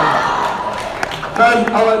 First,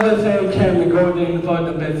 I want to say Cameron Gordon for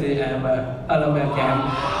the best ever. I love that Cam.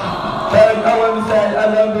 Third, I want to say I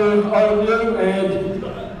love you, all of you, and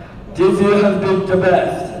this year has been the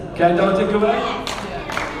best. Can I don't take it away?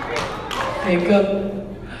 Jacob,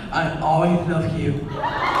 I always love you.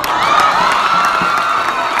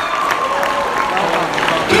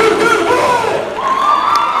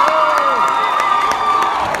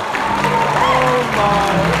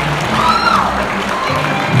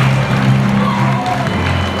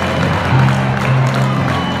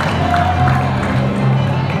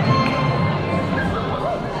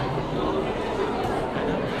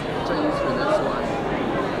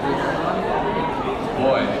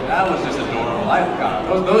 Boy, that was just adorable. I forgot.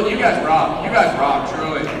 You guys rock. You guys rock,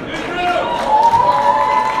 truly.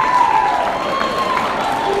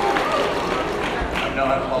 I know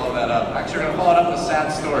how to follow that up. Actually, we're going to follow it up with a sad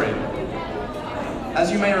story.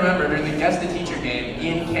 As you may remember, during the guest to teacher game,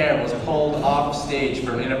 Ian Kerr was pulled off stage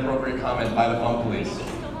for an inappropriate comment by the funk police.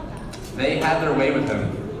 They had their way with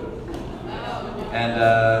him. And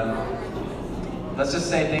let's just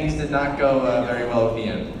say things did not go very well with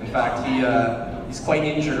Ian. In fact, he's quite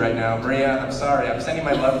injured right now. Maria, I'm sorry. I'm sending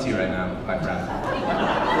my love to you right now, my friend.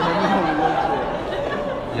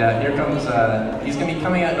 Yeah, here comes, he's going to be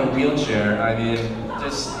coming out in a wheelchair. I mean,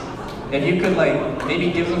 just If you could like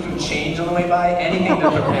maybe give him some change on the way by, anything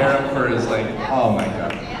to prepare him for his like, oh my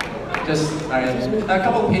god. Just a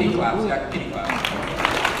couple pity claps, yeah, pity claps.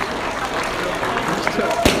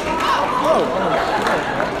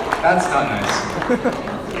 That's not nice.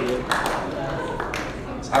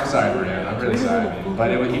 I'm sorry, Brian. I'm really sorry.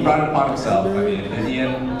 But he brought it upon himself. I mean, and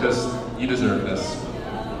Ian, you deserve this,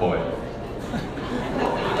 boy.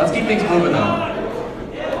 Let's keep things moving though.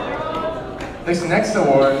 This next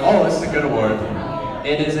award, oh, this is a good award.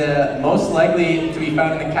 It is most likely to be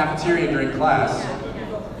found in the cafeteria during class.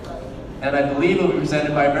 And I believe it will be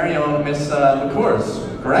presented by very own Miss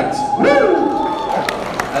LaCourse, correct? Woo!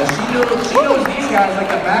 She knows these guys like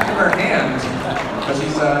the back of her hand, but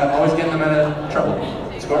she's always getting them out of trouble.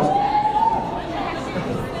 Scores?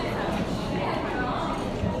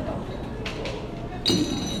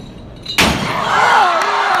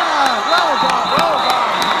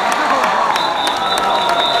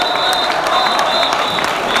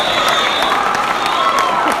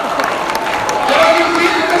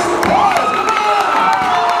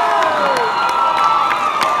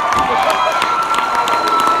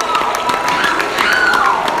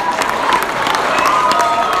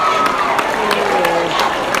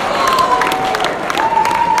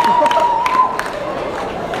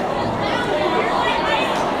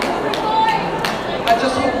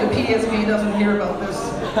 doesn't hear about this.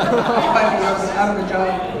 He might be out of a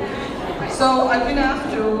job. So I've been asked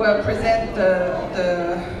to present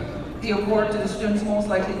the award to the students most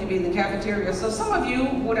likely to be in the cafeteria. So some of you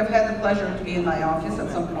would have had the pleasure to be in my office at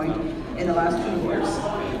some point in the last 2 years.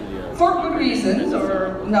 For good reasons,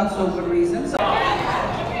 or not so good reasons.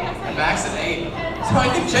 And Max at 8. So I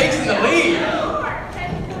think Jake's in the lead.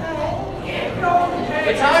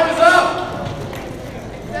 The time is up.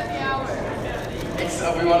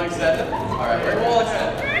 We want to extend it? Alright, we'll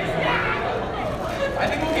extend it. I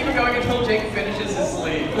think we'll keep it going until Jake finishes his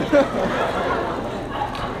sleeve.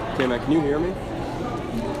 Okay, Matt, can you hear me?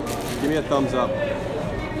 Give me a thumbs up.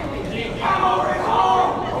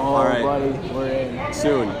 Alright, buddy, we're in.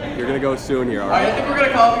 Soon. You're going to go soon here, alright? I think we're going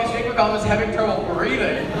to call it because Jake McCollum is having trouble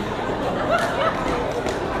breathing.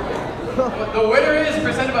 But the winner is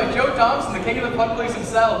presented by Joe Thompson, the king of the fun police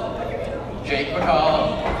himself, Jake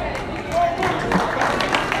McCollum.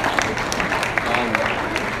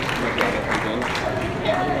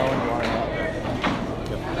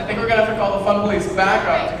 I think we're going to have to call the fun police back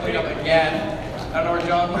up to clean up again. I don't know where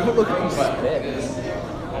John put the room, but it is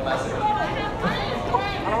a messy. I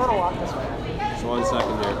don't want to walk this way. Just 1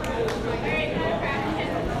 second here.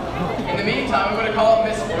 In the meantime, I'm going to call up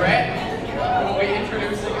Miss Brett, who will be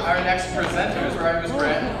introducing our next presenters. Right, Miss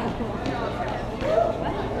Brett?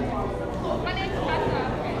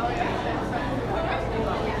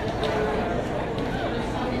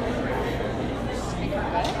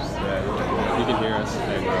 You can hear us.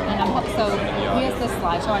 So he has this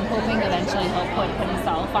slideshow. I'm hoping eventually he'll put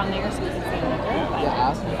himself on there so we can see him.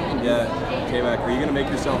 Yeah, K-Mac, are you going to make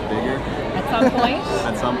yourself bigger? At some point?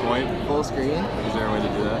 At some point? Full screen? Is there a way to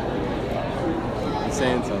do that? He's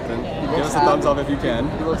saying something. Give us a thumbs up if you can.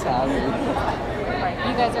 He looks happy.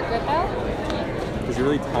 You guys are good though? Because you're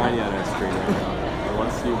really tiny on our screen right now. I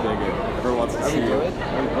want to see you bigger. Everyone wants to see you. Are we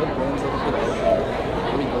good?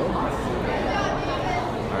 Are we good?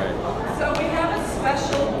 So we have a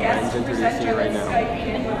special guest presenter right that's now. Skyping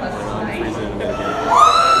in with us tonight.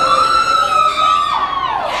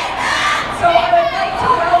 So I would like to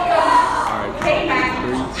welcome K-Mac.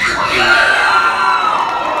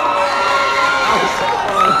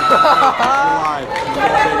 I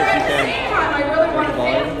really want to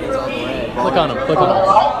thank him for being. Click on him, click on him,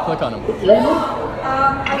 click on him.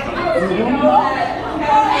 I think you know that.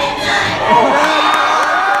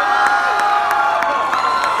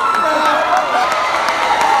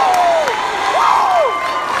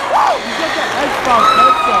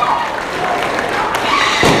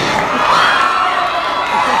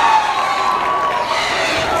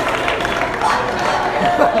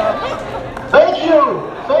 Thank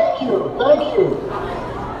you.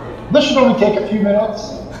 This should only take a few minutes.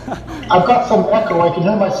 I've got some echo. I can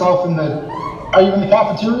hear myself in the... Are you in the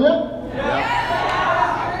cafeteria? Yeah.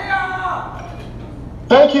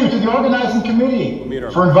 Thank you to the organizing committee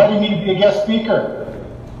for inviting me to be a guest speaker.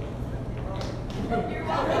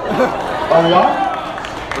 Are we on?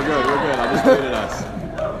 We're good. I just muted us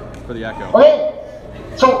for the echo. Okay,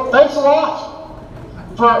 so thanks a lot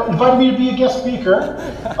for inviting me to be a guest speaker.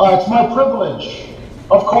 It's my privilege,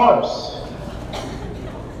 of course.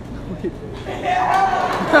 It's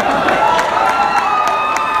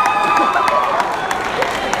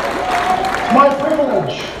my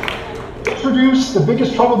privilege to introduce the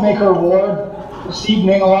Biggest Troublemaker Award this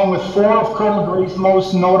evening, along with 4 of Colonel Gray's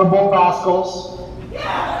most notable rascals.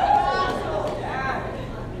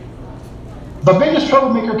 The biggest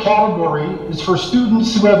troublemaker category is for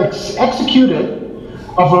students who have executed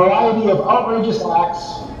a variety of outrageous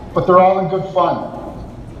acts, but they're all in good fun,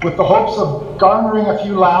 with the hopes of garnering a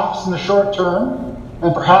few laughs in the short term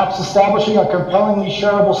and perhaps establishing a compellingly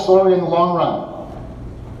shareable story in the long run.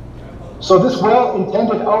 So this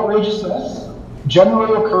well-intended outrageousness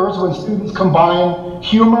generally occurs when students combine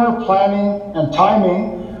humor, planning, and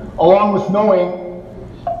timing, along with knowing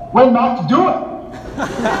when not to do it.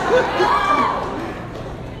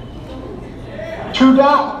 True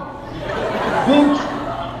that.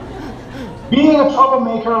 Being a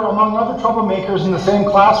troublemaker among other troublemakers in the same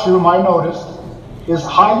classroom, I noticed, is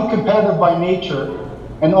highly competitive by nature,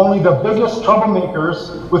 and only the biggest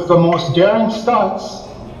troublemakers with the most daring stunts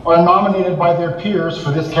are nominated by their peers for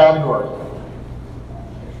this category.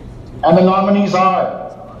 And the nominees are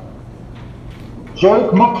Jake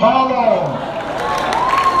McCallum,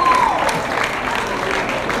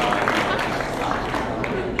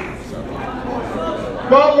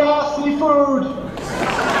 Gaia Seafood,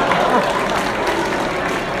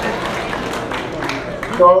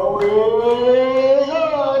 Joey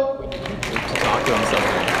Hood, Talk to him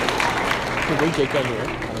somewhere. Can we Jake down here?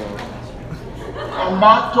 and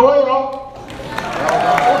Matt Doyle.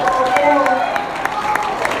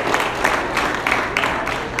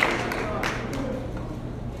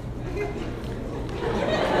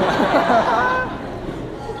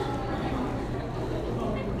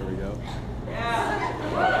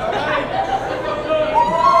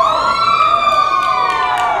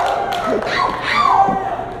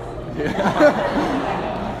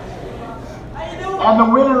 And the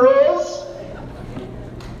winner is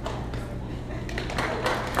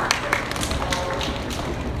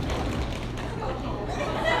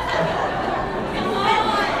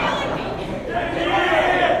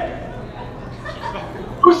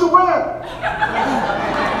who's the winner?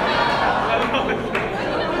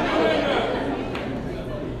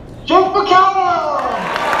 Jake McCallum!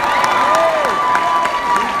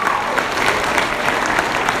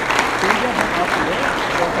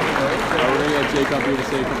 Jake up here to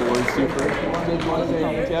say a couple words to you first. Jake, you want to say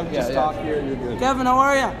anything, Kev? Just talk here, you're good. Kevin, how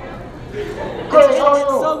are you? Great, how are you?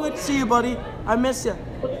 It's so good to see you, buddy. I miss you.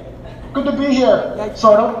 Good to be here,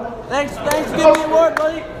 sort of. Thanks for giving me the award,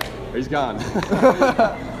 buddy. He's gone.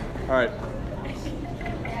 All right.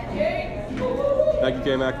 Thank you,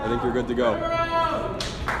 K-Mac. I think you're good to go.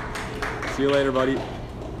 See you later, buddy.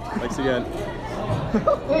 Thanks again.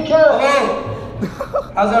 Take care.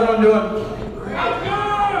 Hello. How's everyone doing?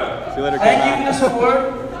 See you later, Thank K-Mac. you for this award.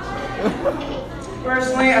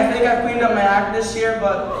 Personally, I think I cleaned up my act this year,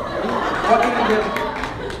 but what can you do?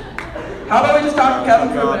 How about we just talk to Kevin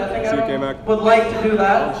for a minute? I think everyone would like to do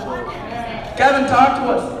that. Kevin, talk to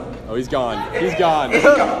us. Oh, he's gone. He's gone. He's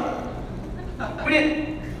gone.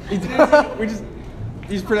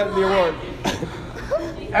 He's presenting the award.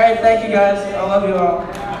 All right, thank you guys. I love you all.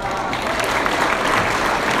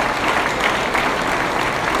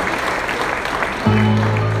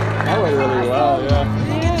 That went really well, yeah.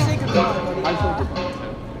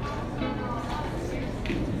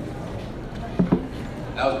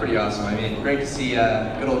 That was pretty awesome. I mean, great to see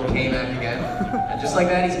good old K-Mac again. And just like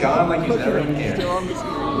that, he's gone like he's never even here. Still on the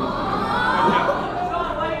screen.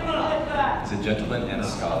 He's a gentleman and a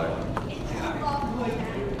scholar.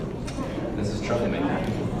 This is troublemaker.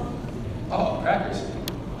 Oh, crackers.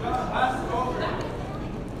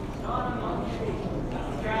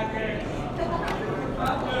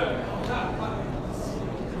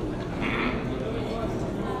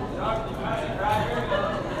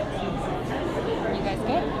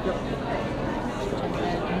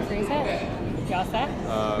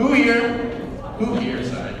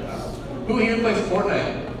 Who here plays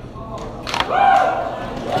Fortnite?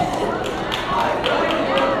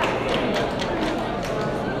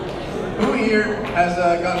 Who here has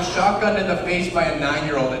gotten shotgunned in the face by a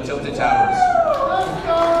 9-year-old at Tilted Towers?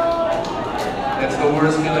 It's the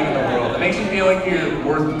worst feeling in the world. It makes you feel like you're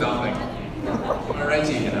worth nothing. Am I right,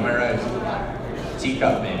 Tegan? Am I right?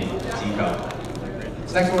 Teacup, baby. Teacup.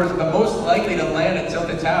 This next word is the most likely to land at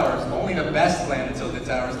Tilted Towers. Only the best land at Tilted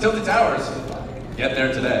Towers. Tilted Towers, get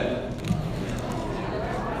there today.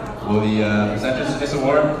 Will the presenters of this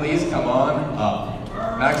award please come on up?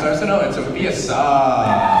 Max Arsenault and Sophia Sa.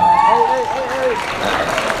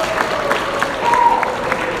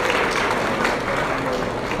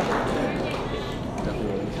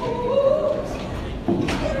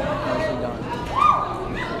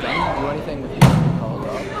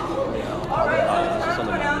 All right, let's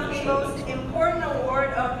pronounce the most important award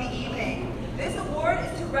of the evening. This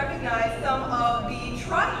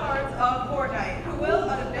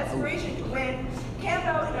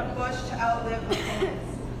much to outlive the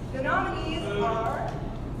opponents. The nominees are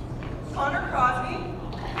Connor Crosby,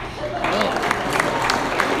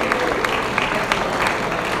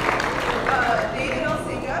 David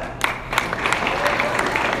Elsinga,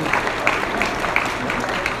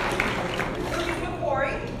 Lucas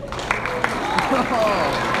McQuarrie,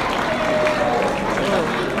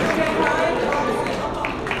 Ryan Thompson.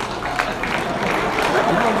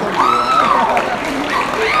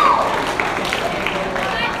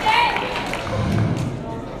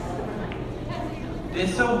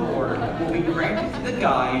 This award will be granted to the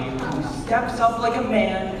guy who steps up like a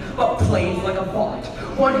man, but plays like a bot.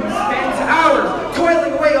 One who spends hours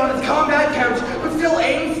toiling away on his combat couch, but still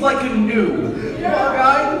aims like a noob. Or a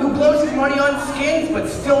guy who blows his money on skins, but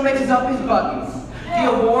still mixes up his buttons. The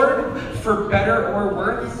award, for better or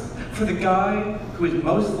worse, for the guy who is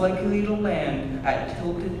most likely to land at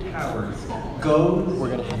Tilted Towers, goes. We're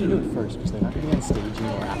gonna have to do it first because they're not gonna be on stage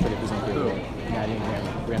anymore after they present their award. Maddie and Graham.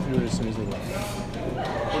 We have to do it as soon as they leave.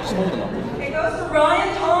 We'll just hold them up. It goes to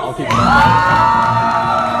Ryan Thompson.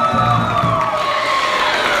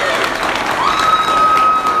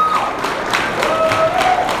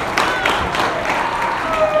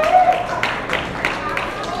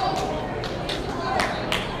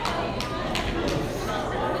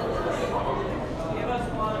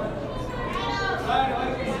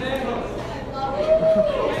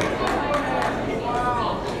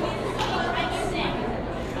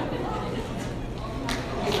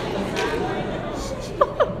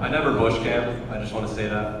 I never bush camp. I just want to say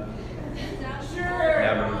that. Sure.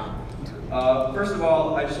 Never. First of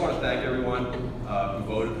all, I just want to thank everyone who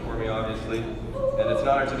voted for me, obviously. And it's an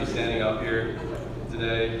honor to be standing up here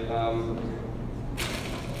today.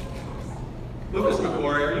 Lucas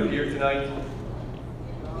McQuarrie, are you here tonight?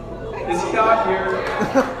 Is he not here?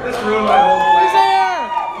 This ruined my whole plan.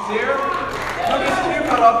 He's here? Lucas, can you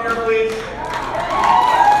come up here, please?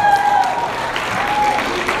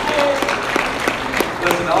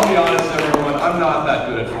 Listen, I'll be honest, everyone, I'm not that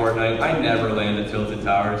good at Fortnite. I never land at Tilted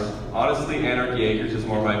Towers. Honestly, Anarchy Acres is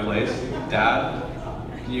more my place. Dad,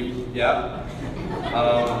 can you, yeah?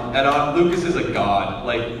 And Lucas is a god.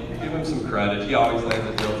 Like, give him some credit. He always lands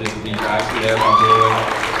at Tilted and he cracks me there while doing it.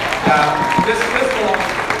 Yeah, this belongs.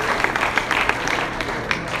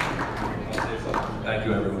 I'll say something. Thank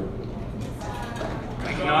you, everyone.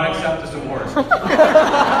 I cannot accept this award.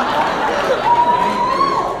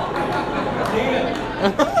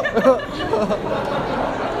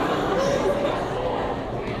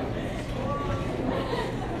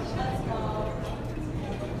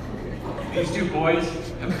 These two boys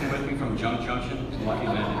have been with me from Junk Junction to Lucky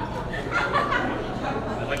Landing.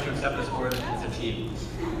 I'd like to accept this award as a team,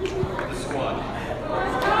 the squad.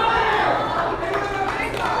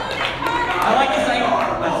 I'd like to say a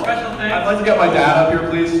special thanks. I'd like to get my dad up here,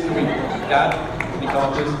 please. Can we, Dad, can you come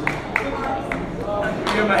up, please? Can you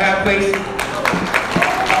give him a hand, please?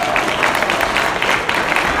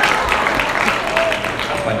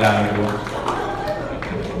 That's my dad, everyone.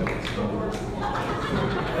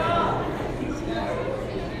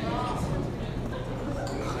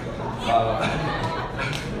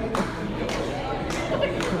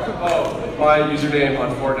 Oh, my username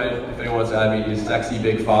on Fortnite, if anyone wants to add me, is Sexy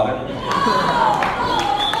Big Father.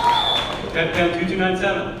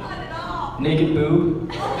 Deadpan2297. Naked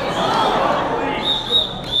boob.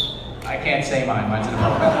 I can't say mine. Mine's in a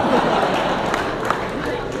public.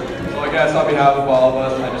 So I guess on behalf of all of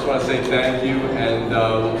us, I just want to say thank you, and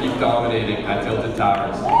we'll keep dominating at Tilted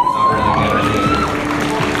Towers. It's not really entertaining.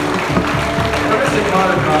 We're missing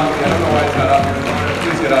Connor Crosby. I don't know why he's not up here. Connor,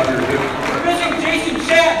 please get up here too. We're missing Jason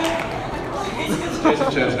Chen. Jason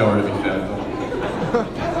Chen's nowhere to be found.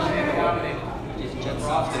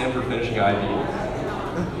 Props to him for finishing IB.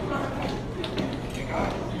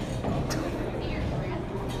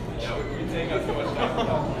 Yeah, we take up so much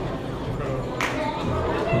time.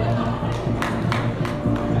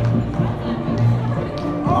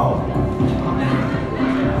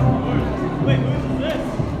 Wait, who's this?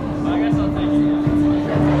 I guess I'll take it.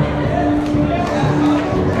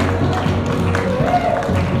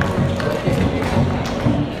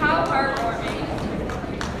 How heartwarming.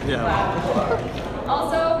 Yeah. Wow.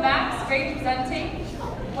 Also, Max, great presenting.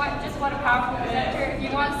 What a powerful presenter. If you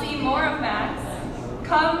want to see more of Max,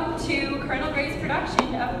 come to Colonel Gray's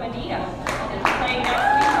production of Medea. It's playing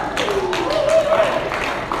next week.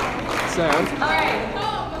 Sound. All right.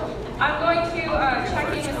 I'm going to check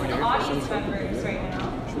in with the audience members right now.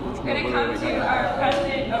 I'm going to come to our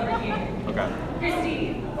president over here. Okay. Christy,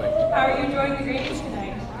 how are you enjoying the Graymies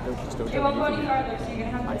tonight? It won't go any farther, so you're going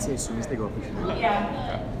to have to... I'd say as soon as they go up, we should do that. Yeah.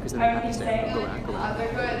 Okay. Because then they have to stay. Go back.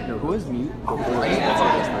 They're good. No, who was me? Who was me?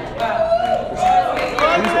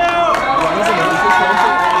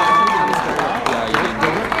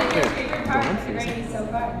 Graymies so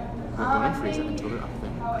far? Don't freeze it until they're up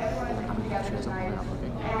there. How everyone has come together tonight. Okay.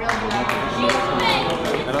 And really do that.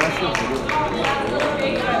 I know that's what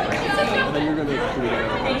and then you're going to do it.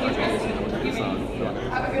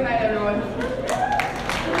 Have a good night, everyone.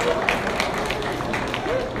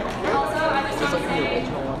 Also, I just want to say,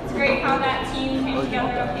 it's great how that team came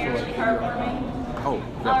together up here really heartwarming. Oh,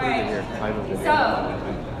 yeah, put it in here. I have a video. So,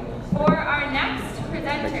 for our next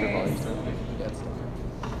presenters.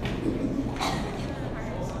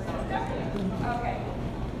 Okay.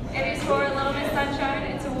 It is for Little Miss Sunshine.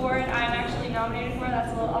 It's an award I'm actually nominated for.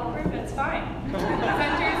 That's a little awkward, but it's fine.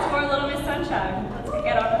 Presenters for Little Miss Sunshine. Let's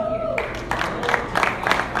get on up here.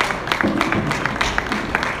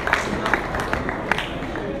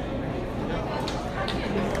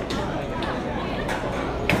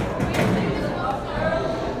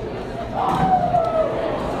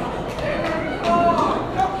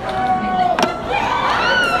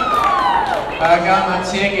 I got my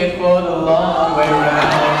ticket for the long way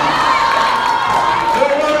round. The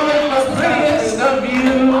one with the prettiest of views.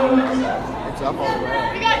 It's up all the way.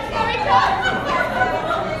 We got story time.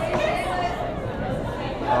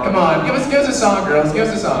 Come on, give us a song, girls. Give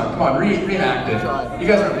us a song. Come on, reenact it. You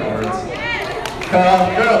guys remember the words. Come,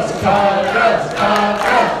 girls, come, girls, come,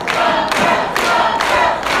 girls.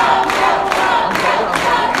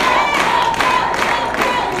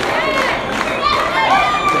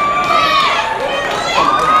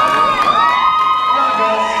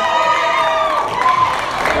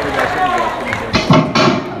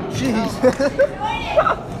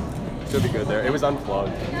 Should be good there. It was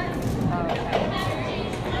unplugged.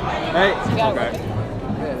 Hey, okay.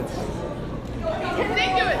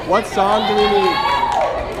 What song do we need?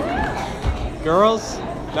 Girls?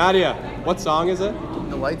 Nadia, what song is it?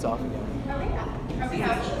 The light's off again. Are we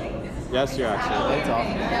actually? Yes, you're actually. The light's off.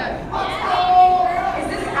 Is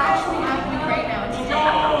this actually happening right now?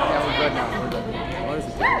 Yeah, we're good now. We're good. What is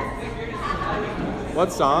it? What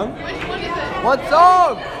song? Which one is it? What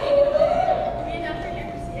song?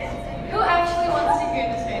 Who actually wants to hear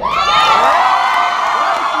this right now?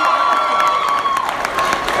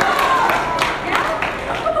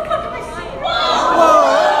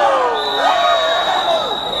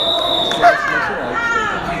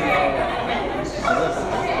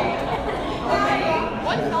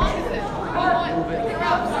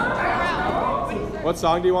 What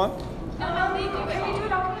song do you want? Can we do it a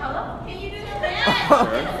cappella? Can you do it?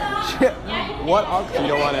 Sure. What? You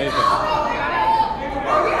don't want anything.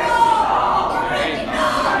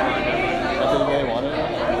 Anybody want it?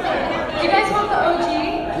 Do you guys want the OG?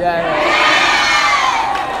 Yeah.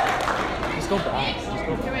 Just go back. Just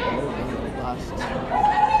go back. Last.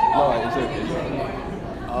 No, is it?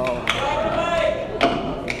 Oh.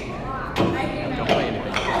 Don't play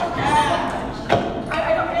anything.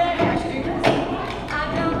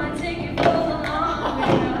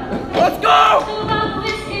 Let's go!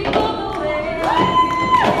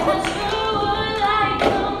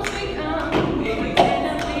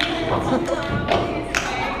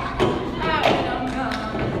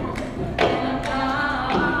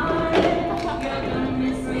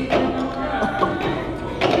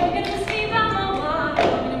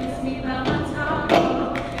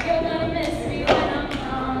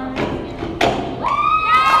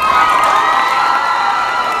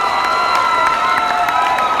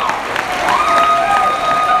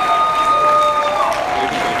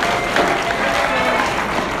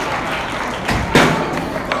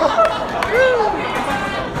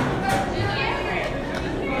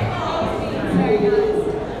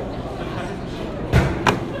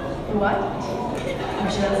 What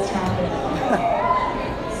just happened?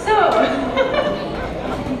 So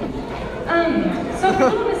for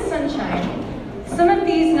Little Miss Sunshine, some of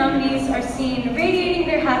these nominees are seen radiating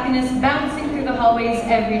their happiness, bouncing through the hallways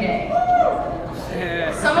every day.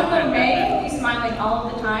 Some of them may be smiling all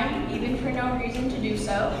of the time, even for no reason to do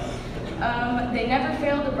so. They never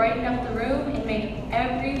fail to brighten up the room and make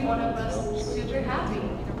every one of us super happy.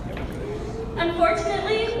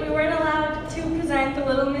 Unfortunately, we weren't allowed to present the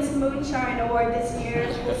Little Miss Moonshine Award this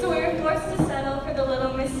year, so we were forced to settle for the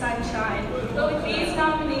Little Miss Sunshine. But with these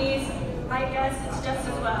nominees, I guess it's just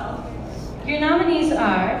as well. Your nominees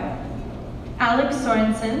are Alex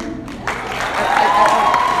Sorensen,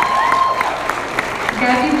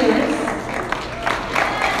 Gabby Lewis,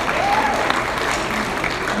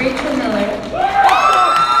 Rachel Miller,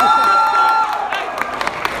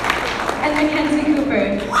 and Mackenzie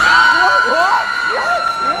Cooper.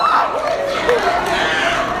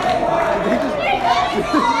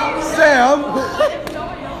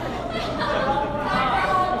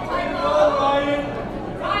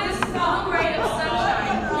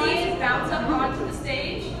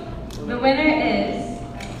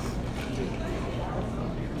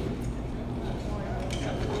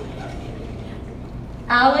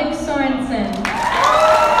 Alex Sorensen.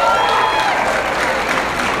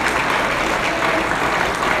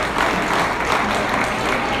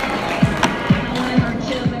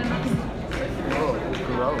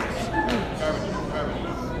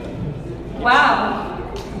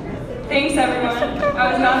 Wow. Thanks, everyone.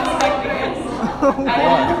 I was not expecting this. I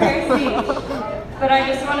didn't prepare a speech. But I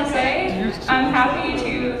just want to say, I'm happy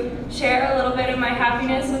to share a little bit of my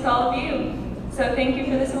happiness with all of you. So thank you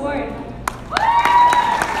for this award.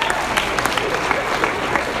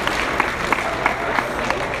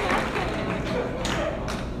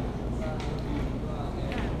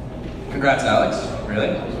 Congrats, Alex. Really?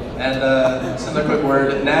 And just another quick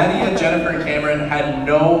word. Nadia, Jennifer, and Cameron had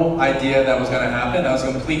no idea that was going to happen. That was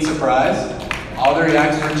a complete surprise. All their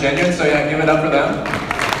reactions were genuine, so yeah, give it up for them.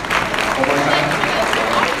 One more time.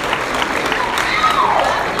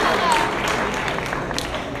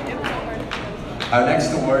 Our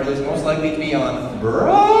next award is most likely to be on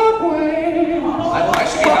Broadway. I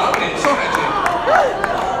should be nominated, shouldn't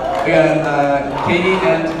I? We got Katie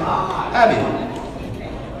and Abby.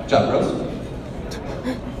 Good job, girls.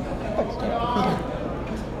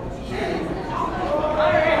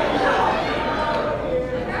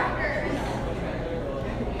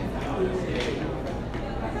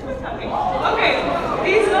 Okay,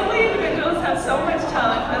 these lovely individuals have so much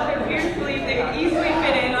talent that their peers believe they could easily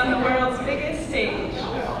fit in on the world's biggest stage.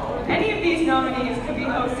 Any of these nominees could be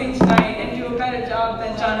hosting tonight and do a better job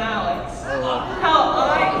than John Alex. Hell,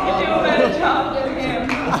 I could do a better job than him.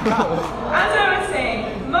 As I was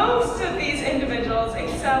saying, most of these individuals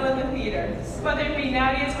excel in the theater, whether it be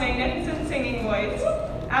Nadia's magnificent singing voice,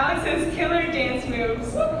 Alex's killer dance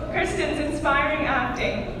moves, Kristen's inspiring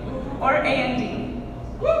acting, or Andy.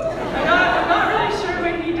 I'm not really sure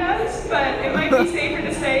what he does, but it might be safer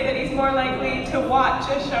to say that he's more likely to watch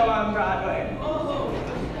a show on Broadway.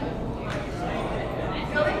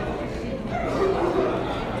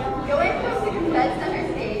 Going from the Confed Center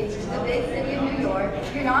stage to the big city of New York,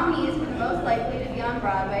 your nominees for the most likely to be on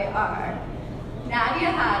Broadway are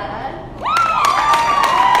Nadia Hada,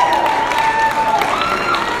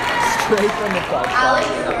 Straight from the front. Alex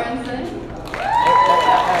Sorensen,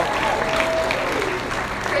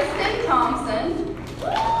 Ryan Thompson,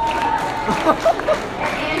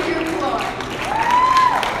 and Andrew Florence.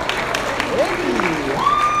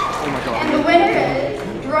 Oh my God. And the winner is,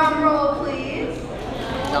 drum roll please,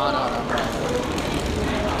 No.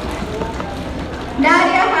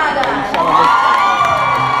 Nadia Hada.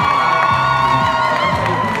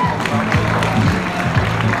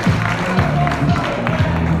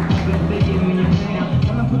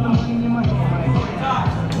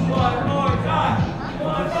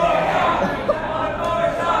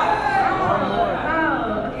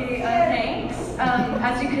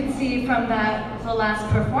 As you could see from the last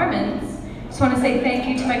performance, just want to say thank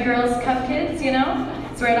you to my Girls Cup kids, you know?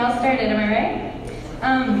 It's where it all started, am I right?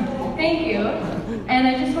 Thank you. And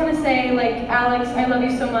I just want to say, like, Alex, I love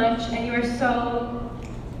you so much, and you are so,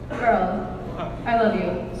 girl, I love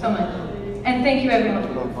you so much. And thank you, everyone.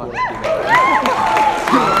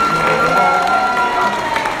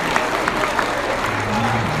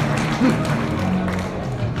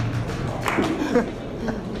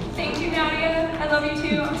 Thank you, Nadia. I love you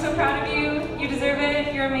too. I'm so proud of you. You deserve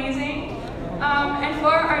it. You're amazing. And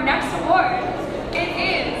for our next award, it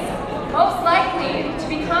is most likely to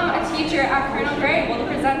become a teacher at Colonel Gray. Will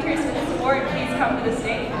the presenters for this award please come to the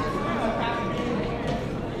stage?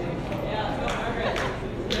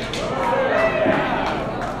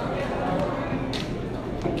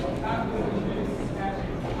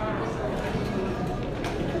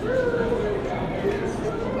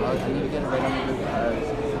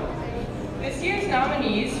 This year's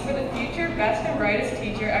nominees for the future Best and Brightest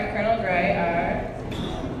Teacher at Colonel Gray are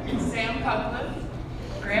Sam Cutcliffe,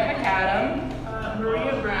 Grant McAdam,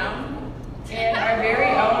 Maria Brown, and our very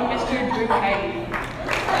own Mr. Drew Kite.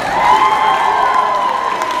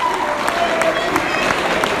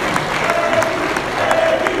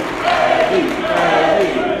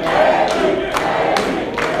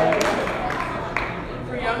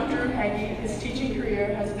 For young Drew Heggie, his teaching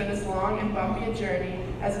career has been as long and bumpy a journey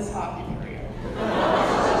as his hockey career.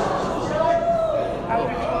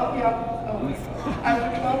 After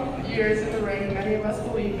 12 years in the ring, many of us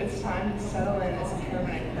believe it's time to settle in as a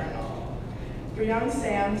permanent colonel. For young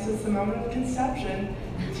Sam, since the moment of conception,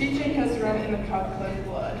 teaching has run in the Cutcliffe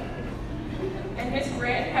blood. And Miss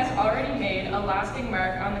Grant has already made a lasting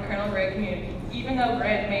mark on the Colonel Gray community, even though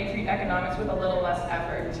Grant may treat economics with a little less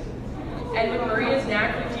effort. And with Maria's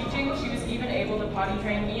knack for teaching, she was even able to potty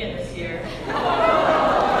train Ian this year.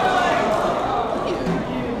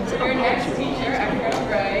 Your next teacher at Colonel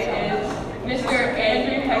Gray is Mr.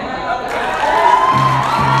 Andrew Hegler.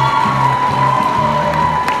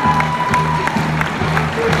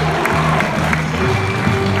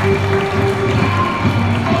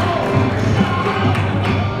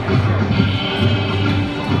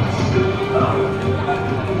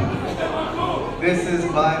 This is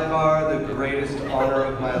by far the greatest honor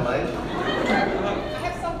of my life.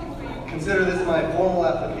 Consider this my formal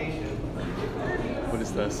application. What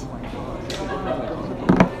is this?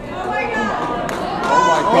 Oh my god! Oh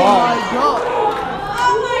my god!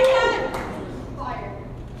 Oh my god!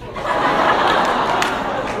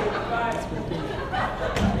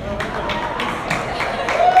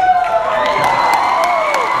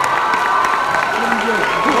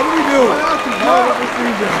 What do we do?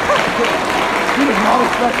 He does not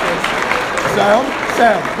expect this.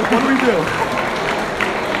 Sam, what do we do?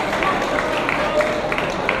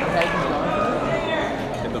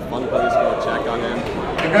 And the fun part is going to check on him.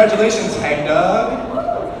 Congratulations, Hang Dog.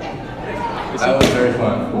 That was very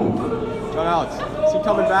fun. Ooh. John Alex, is he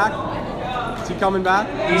coming back? Is he coming back?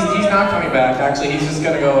 He's not coming back. Actually, he's just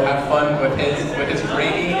gonna go have fun with his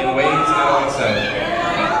Graymies in ways I don't want to say.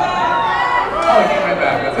 Oh, he came right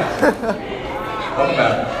back. That's awesome. Welcome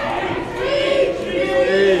back.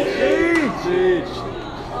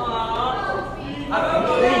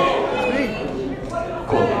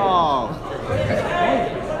 Cool.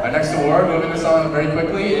 Our next award, moving this on very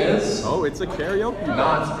quickly, is... Oh, it's a karaoke.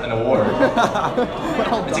 Not an award.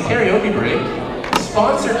 It's a karaoke break,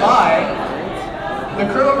 sponsored by the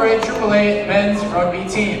Colonel Gray AAA men's rugby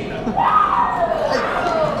team.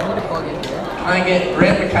 Can I get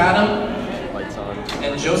Grant McAdam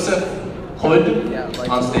and Joseph Hood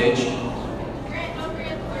on stage?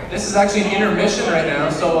 This is actually an intermission right now,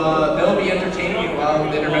 so they'll be entertaining you while the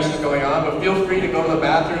intermission is going on, but feel free to go to the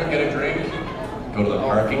bathroom and get a drink, go to the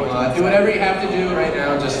parking lot, do whatever you have to do right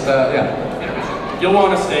now, just, yeah, intermission. You'll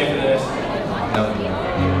want to stay for this. No.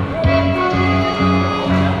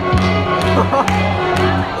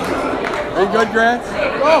 Are you good, Grant?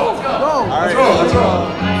 Go! All right, let's roll.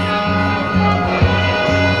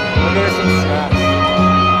 We'll get some snaps.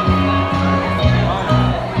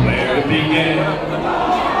 Where to begin?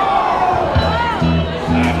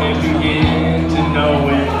 I can begin to know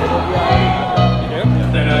it.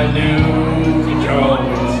 Then I knew control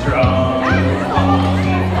was strong.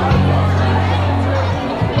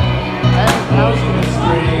 Was in the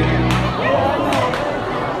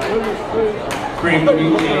spring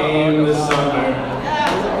became the summer.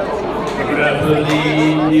 But I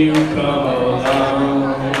believe you come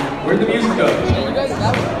along. Where'd the music go? You guys,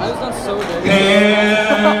 that was not so good.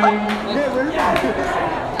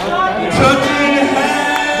 Touching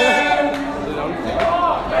hands,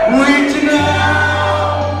 reaching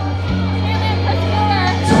out,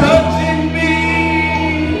 touching me,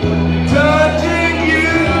 touching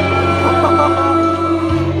you.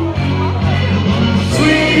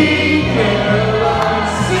 Sweet Caroline,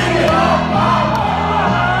 sing it.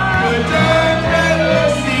 Good times never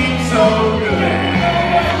seem so good.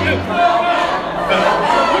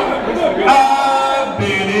 I've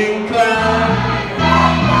been inclined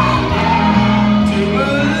to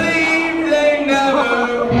believe they never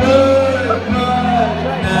would, but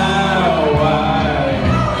now I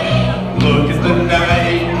look at the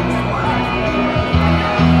night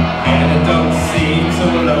and it don't seem so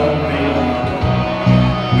lonely.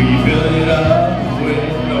 We fill it up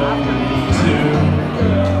with only two.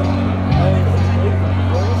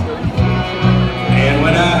 And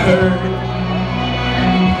when I heard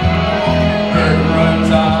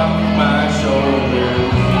runs off my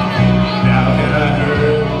shoulders. Now can I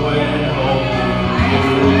hurt when holding you?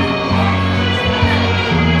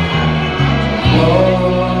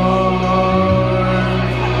 Warm,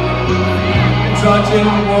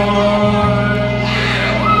 touching warm,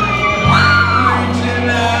 reaching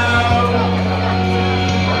out,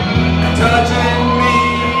 touching me,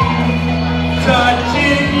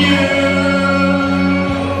 touching you.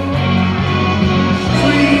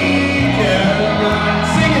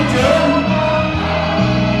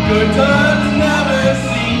 Good times never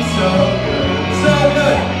seem so good, so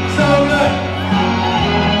good, so good.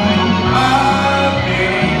 I've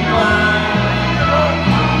been inclined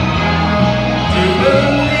to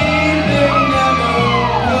believe they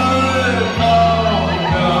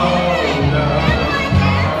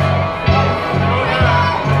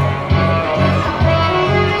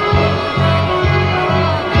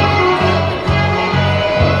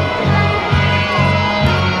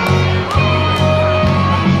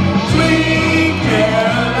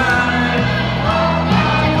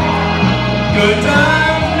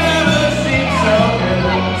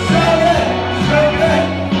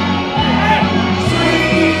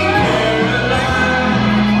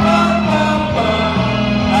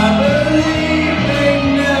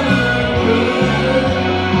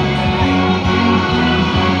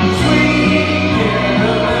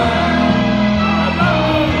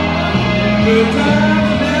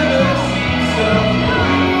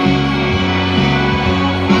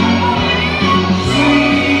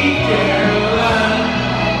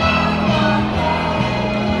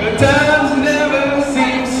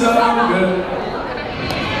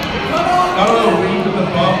Got a little weak with the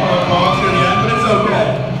bump on the box near the end, but it's okay.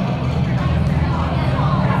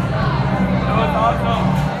 That was awesome.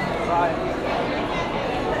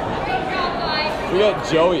 We got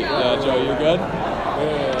Joey. Yeah, Joey, you good?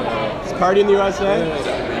 Yeah. It's Party in the USA? Is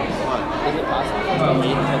it possible to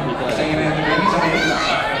wait until people are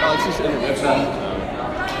Oh, it's just intermission.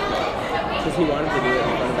 Because he wanted to do it in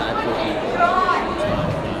front of actual people.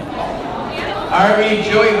 Alright, we need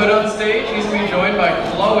Joey Hood on stage. He's going to be joined by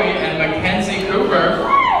Chloe and Mackenzie Cooper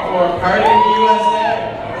for Party in the USA.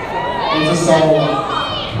 It's a solo.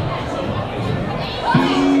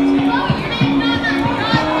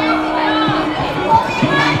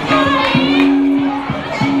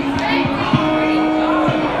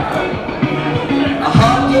 I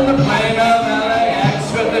hopped in the plane of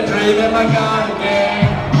LAX with a dream in my cardigan.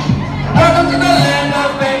 Welcome to the land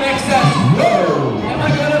of fame excess. Whoa! Am I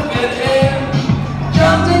gonna fit in?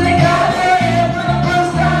 Jumped in the cabaret for the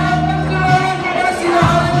first time. I'm good. Wanna see the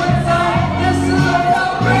Hollywood sign. This is all so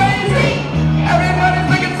crazy. Everybody's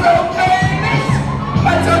looking so famous.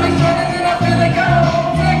 My tummy's turning and I feel like I'm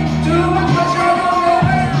homesick. Too much pressure on the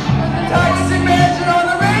woman. The toxic mansion on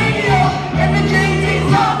the radio. And the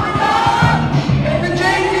Jay-Z song was on. And the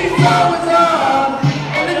Jay-Z song was on.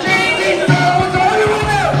 And the Jay-Z song was on. Everyone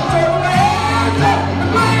else, throw my hands up. I'm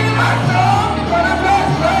playing my song. When I pass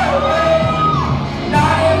right away.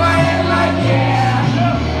 Not in my head like yeah.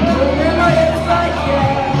 In my hips like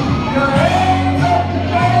yeah. Your hands up.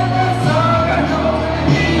 Playing my song. I know it'll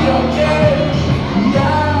be okay.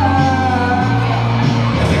 Yeah.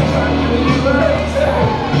 It's a party in the USA.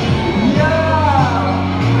 Yeah.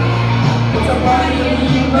 It's a party in the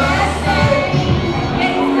USA.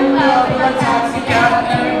 A taxi cab,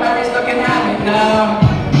 everybody's looking at me now.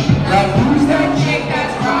 Like, who's that chick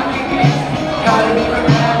that's rocking it? Gotta be from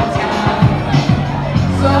out of town.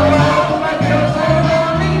 So all my girls are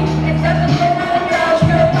around me, except the kid at a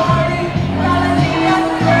bachelor party. Gotta see me as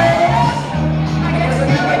the greatest. I guess I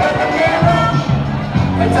never got the camera.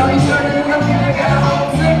 My tummy's turning and I'm gonna get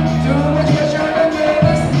homesick. Too much pressure on the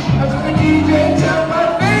nervous. I took the DJ to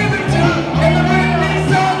my favorite tune, and the Britney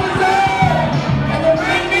song was on. And the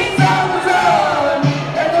Britney song was on.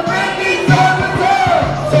 And the Britney song was on.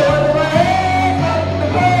 So I put my hands up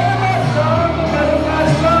and play my song, but if I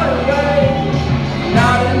start away,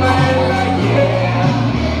 not in my head like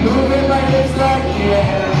yeah, moving my hips like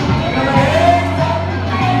yeah. Got my hands up and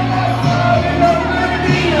play my song, and I'm gonna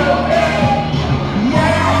be okay.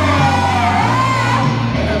 Yeah,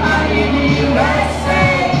 everybody in the USA.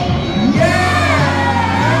 Yeah,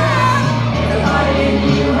 everybody in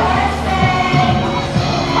the USA.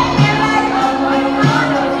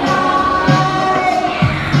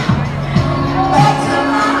 Back to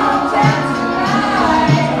my hometown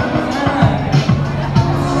tonight.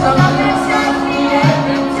 Something sets me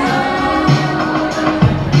every time.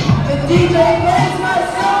 The DJ plays my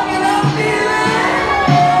song and I'm feeling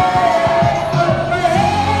it. Put my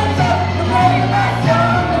hands up and play my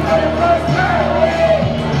song and let it first burn away.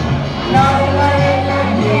 Not in my head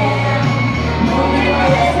like yeah, moving my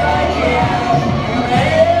head like yeah. Put my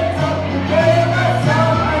hands up and play my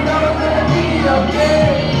song, I know it's gonna be okay.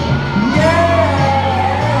 Yeah,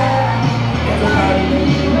 it's a party in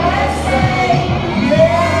the USA.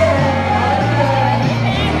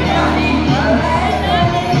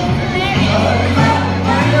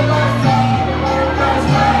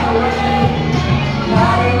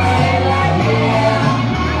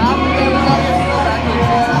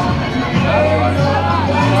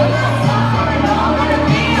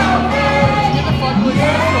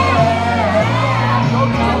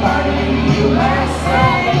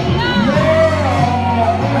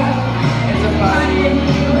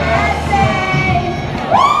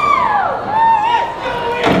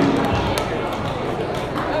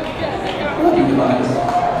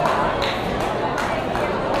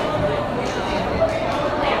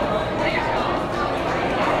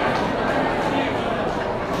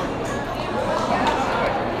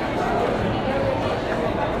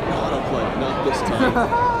 Not this time.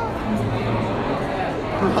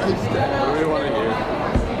 Christ, what do we want to hear?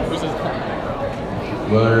 Who's this?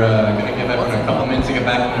 We're going to give everyone a couple minutes to get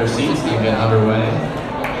back in their seats and get underway.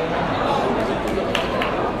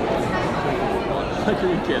 Are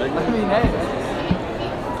you kidding? I mean, hey.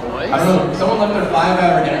 I don't know, someone left their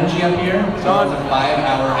 5-hour energy up here. Someone left their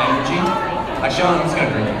 5-hour energy. Sean, I'm just going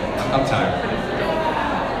to drink it. I'm tired.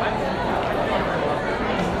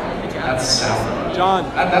 That's sour. John.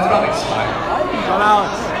 That's probably expired. John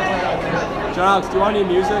Alex. John Alex, do you want any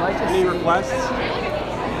music? Any requests? Do you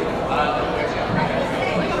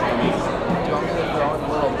want me to throw in a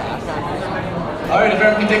little background music? All right, if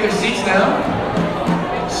everyone can take their seats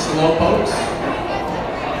now. Slow pokes.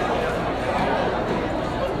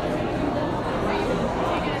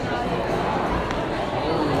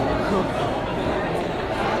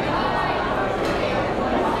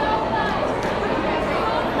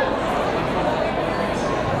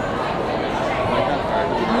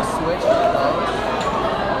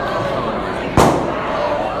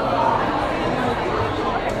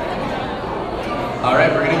 All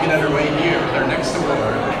right, we're gonna get underway here with our next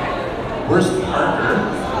award. Worst Parker.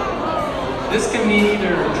 This can mean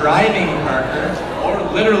either driving Parker or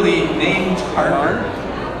literally named Parker.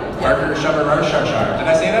 Parker Shabarar Shar Shar. Did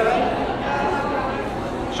I say that right?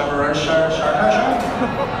 Shabarar Shar Shar Shar Shar?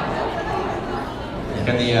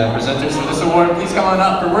 Can the presenters for this award please come on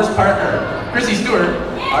up for Worst Parker? Chrissy Stewart,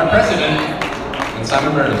 our president, and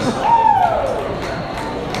Simon Burns.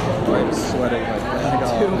 I'm sweating like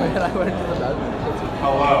that. Dude, man, I went to the bathroom.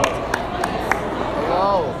 Hello.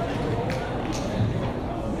 Hello.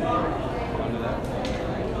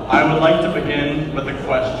 I would like to begin with a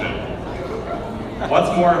question.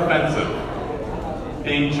 What's more offensive?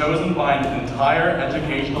 Being chosen by an entire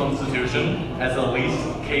educational institution as the least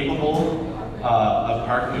capable of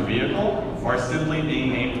parking a vehicle, or simply being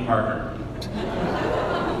named Parker?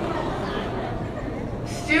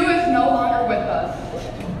 Stu is no longer with us.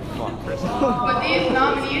 But these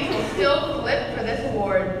nominees will still flip for this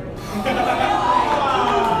award.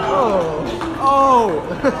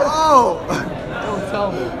 Don't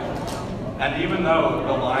tell me. And even though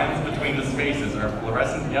the lines between the spaces are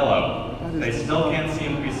fluorescent yellow, they still can't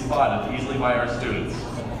seem to be spotted easily by our students,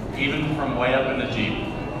 even from way up in the Jeep.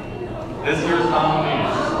 This year's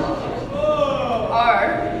nominees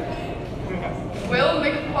are Will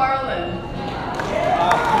McFarland,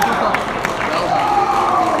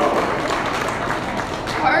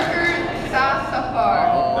 Parker Sassafar,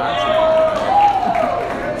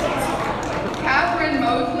 Catherine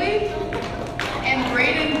Mosley, and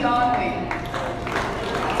Braden Donnelly.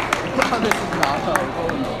 This is not how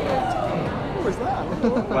Who was that?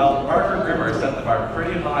 Well, Parker Grimmer set the bar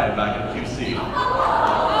pretty high back at QC.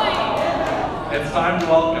 It's time to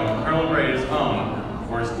welcome Colonel Gray's own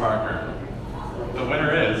Worst Parker. The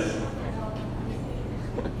winner is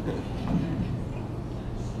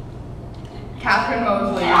Catherine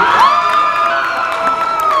Mosley.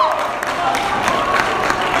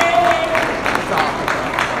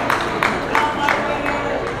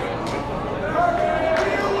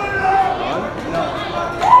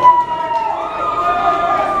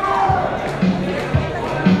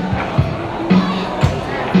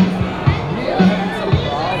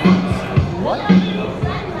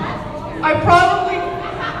 I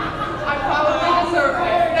probably deserve it.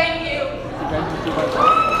 Thank you.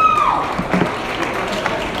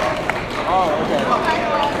 Oh, okay.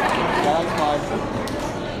 That's fine.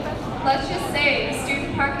 Let's just say the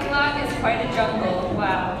student parking lot is quite a jungle.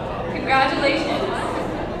 Wow. Congratulations.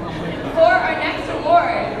 For our next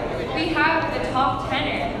award, we have the top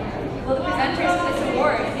tenor. Will the presenters for this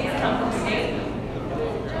award please come from stage?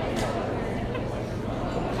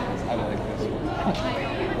 I like this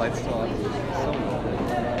one. Lights still on.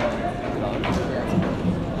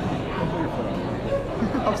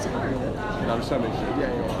 I'm sorry. No, I'm just trying to make sure.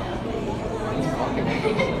 Yeah, you are.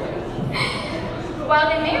 While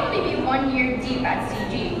they may only be 1 year deep at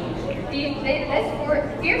CG, this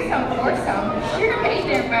fearsome foursome sure made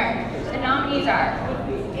their mark. The nominees are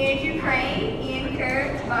Andrew Crane, Ian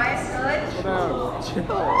Kerr, Tobias Hood,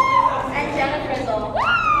 and Jenna Frizzle.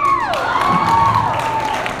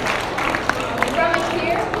 From a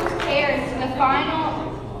cheer who cares to the final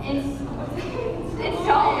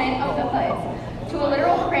installment of the play, to a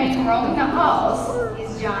literal crane roaming the halls,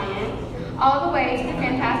 is Giant, all the way to the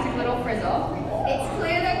fantastic little Frizzle. It's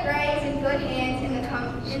clear that Gray is in good hands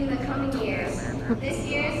in the coming years. This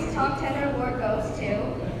year's top tenor award goes to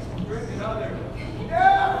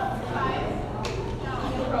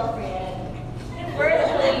appropriate. Where's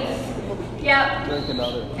please? Yep. Drink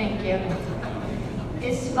another. Thank you.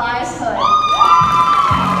 It's Tobias Hood.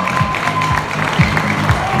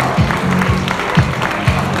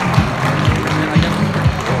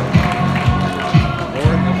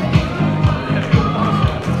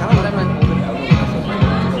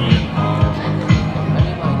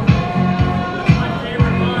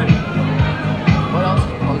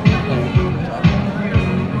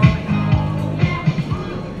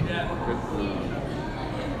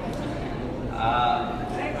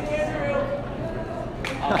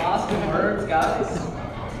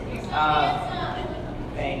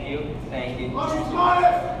 Thank you.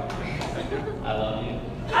 I love you.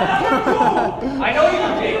 I know you do,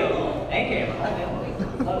 Jacob. And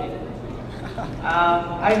Cameron. Love you.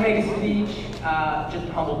 I'd make a speech, just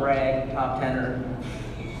a humble brag, top 10er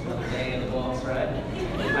of the day in the books, right?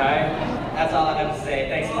 Alright, that's all I have to say.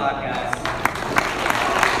 Thanks a lot, guys.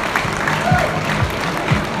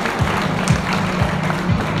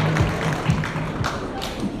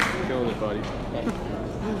 Killing it, buddy.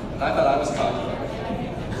 I thought I was talking.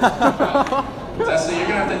 Tessa, you're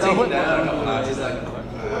gonna have to take it down a couple notches, like,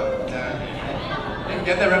 you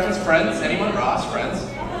get that reference, Friends? Anyone? Ross, Friends?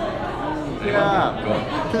 Anyone? Yeah. Go on.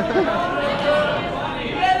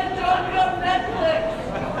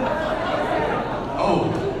 Oh.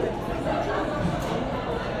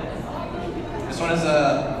 This one is a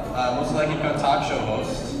most likely become a talk show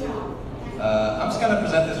host. I'm just gonna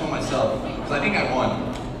present this one myself, because I think I won.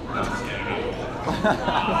 No, I'm just kidding.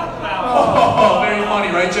 Oh, very funny,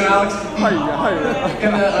 right, Joe Alex?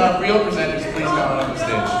 Can the real presenters please come on up the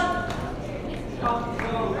stage?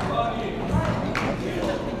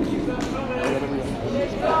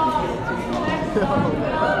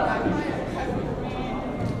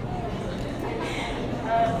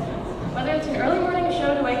 Whether it's an early morning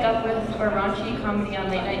show to wake up with or raunchy comedy on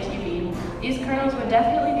late night TV, these colonels would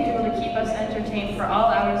definitely be able to keep us entertained for all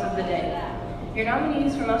hours of the day. Your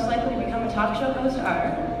nominees for most likely to become a talk show host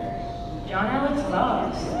are John Alex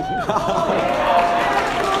Voss,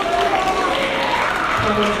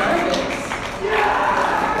 Total Jarvis,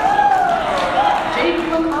 Jake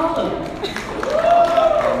McCollum,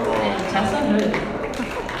 and Tessa Hood.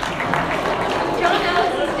 John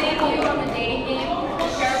Alex's debut on the dating game,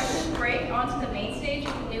 Jarvis' break onto the main stage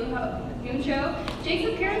with the noon show, Jake's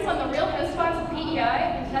appearance on The Real Housewives of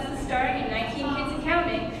PEI, and Tessa's starring in 19 Kids and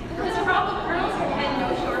Counting, this problem colonels have had no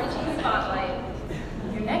shortage in the spotlight.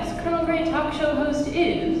 Your next Colonel Gray talk show host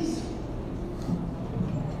is...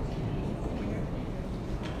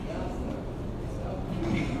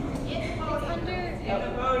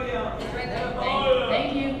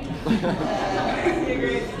 Thank you.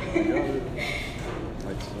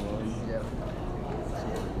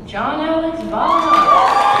 John Alex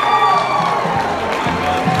Voss.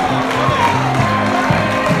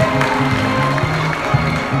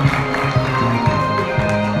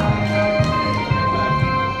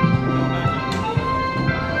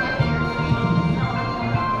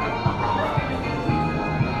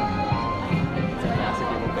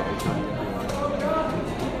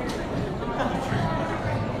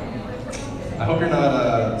 I hope you're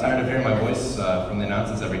not tired of hearing my voice from the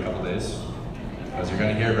announcements every couple days, because you're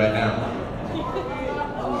going to hear it right now.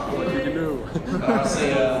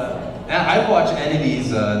 Honestly, I'd watch any of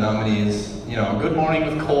these nominees. You know, Good Morning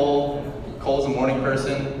with Cole. Cole's a morning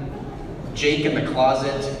person. Jake in the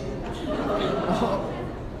Closet.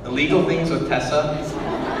 Illegal Things with Tessa.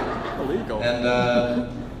 Illegal. And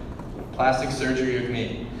Plastic Surgery with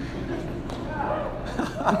me.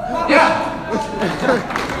 Yeah.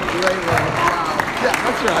 Yeah,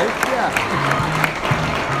 that's right. Yeah.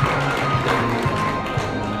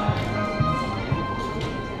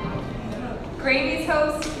 Graymies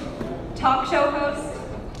host, talk show host,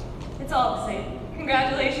 it's all the same.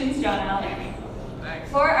 Congratulations, John Alex.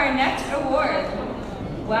 Thanks. For our next award,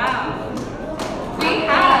 wow, we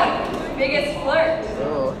have Biggest Flirt.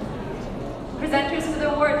 Oh. Presenters for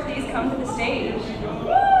the award, please come to the stage.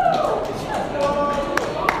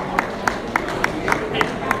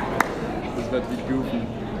 This wird wie goofy.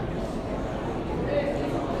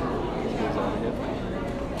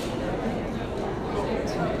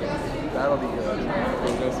 That'll be good.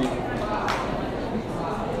 We'll go see.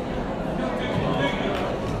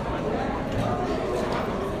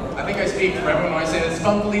 I think I speak for everyone when I say this.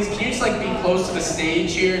 Fun Police, can you just like be close to the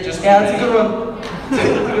stage here? Just Yeah, that's a good one.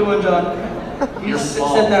 That's a good one, John. You're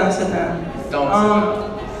sit down, sit down. Don't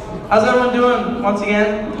How's everyone doing? Once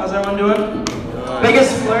again, how's everyone doing?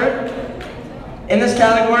 Biggest Flirt. In this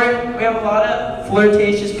category, we have a lot of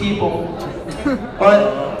flirtatious people.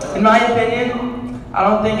 But in my opinion, I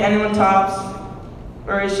don't think anyone tops,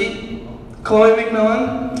 where is she? Chloe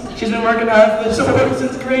McMillan. She's been working hard for this award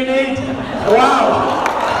since grade 8. Wow.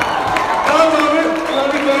 Come on, love you,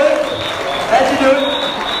 Chloe. How'd you do it?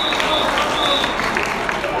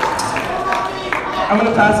 I'm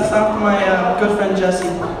gonna pass this off to my good friend Jesse.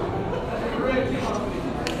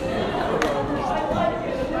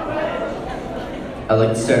 I'd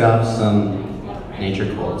like to start off with some nature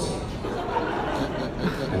quotes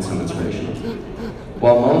and some inspiration.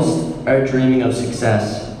 While most are dreaming of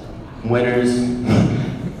success, winners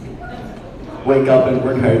wake up and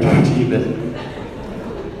work hard to achieve it.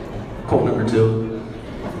 Quote number 2.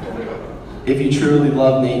 If you truly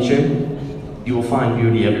love nature, you will find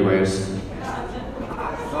beauty everywhere.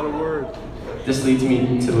 Not a word. This leads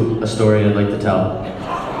me to a story I'd like to tell.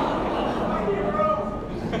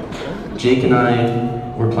 Jake and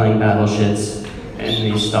I were playing battleships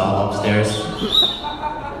in the stall upstairs.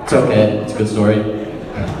 It's okay, it's a good story. We're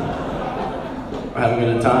having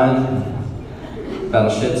a good time.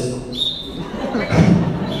 Battleships.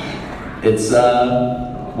 It's,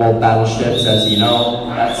 well, battleships, as you know,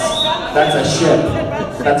 that's a ship.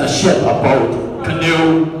 That's a ship, a boat,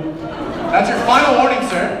 canoe. That's your final warning,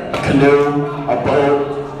 sir. A canoe, a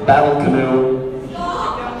boat, battle canoe.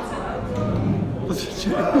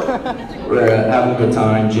 We're having a good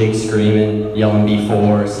time, Jake screaming, yelling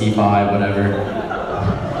B4, C5, whatever.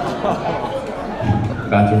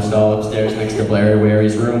 Bathroom stall upstairs next to Blair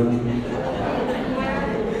Wary's room.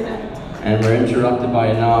 And we're interrupted by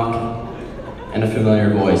a knock and a familiar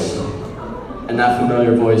voice. And that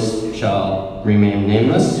familiar voice shall remain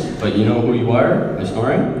nameless, but you know who you are, Miss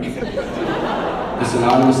Noring? This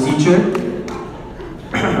anonymous teacher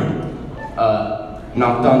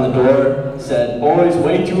knocked on the door, said, "Boys,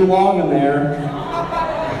 way too long in there."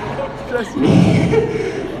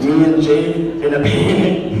 Me and Jake in a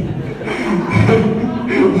panic.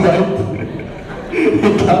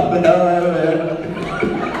 Got the hell out of there.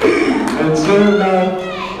 And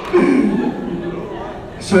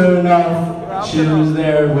sure enough, she was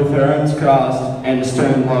there with her arms crossed and a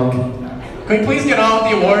stern look. Can we please get on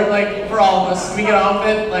with the award, like, for all of us? Can we get on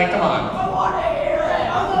with it? Like, come on.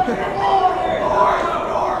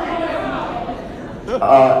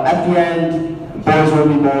 At the end, Boys Will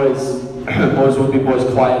Be Boys, Boys Will Be Boys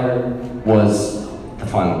Quieter was the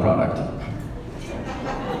final product.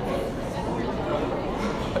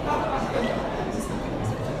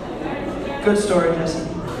 Good story, Jesse.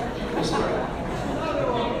 Good story.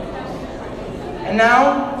 And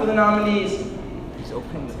now for the nominees.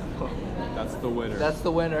 That's the winner. That's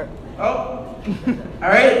the winner. Oh. All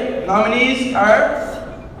right. Nominees are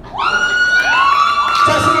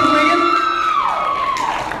Tessa McGregan,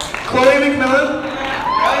 Chloe McMillan.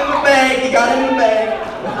 Got it in the bag. You got it in the bag.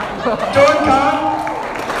 Jordan Kahn.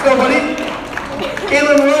 Let's go, buddy.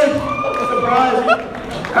 Caitlin Wood. Surprise.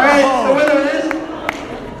 All right. The winner is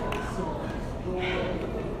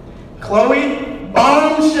Chloe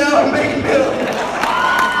Bombshell McMillan.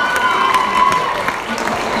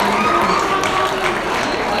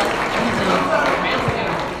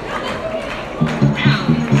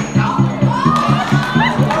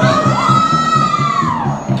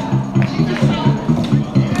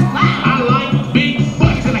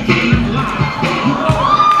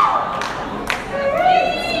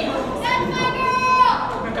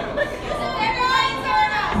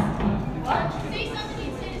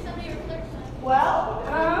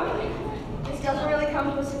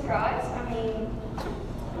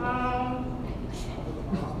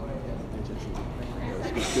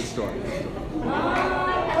 Good story. I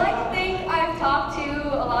like to think I've talked to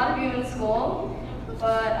a lot of you in school,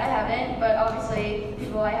 but I haven't. But obviously,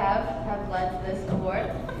 people I have led to this award.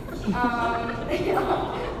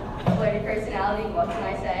 Flirty personality, what can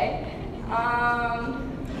I say?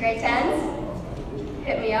 Grade 10s,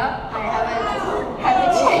 hit me up. I haven't had the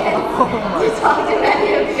chance to talk to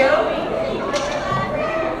many of you.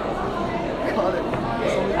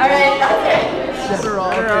 All right, that's it. Get her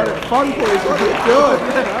out of fun place. What are you doing?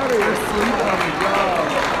 Get out of here. Sleeping on the job.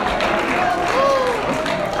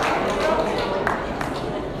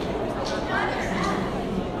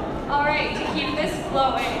 All right, to keep this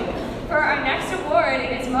flowing, for our next award,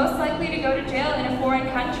 it is most likely to go to jail in a foreign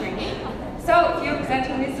country. So, if you're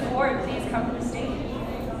presenting this award, please come to the stage.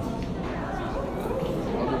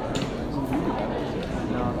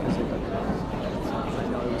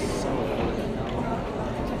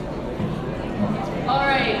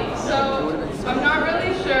 Alright, so I'm not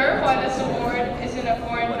really sure why this award is in a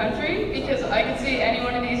foreign country, because I could see any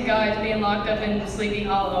one of these guys being locked up in Sleepy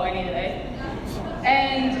Hollow any day.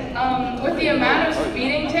 And with the amount of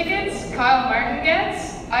speeding tickets Kyle Martin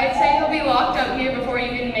gets, I'd say he'll be locked up here before he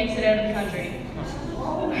even makes it out of the country.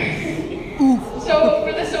 So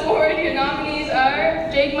for this award, your nominees are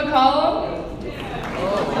Jake McCollum,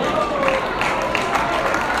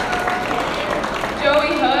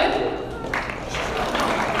 Joey Hood,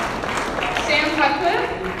 Sam Cutcliffe,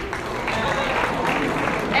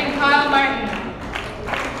 and Kyle Martin.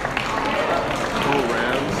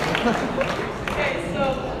 Okay, so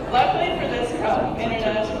luckily for this crowd of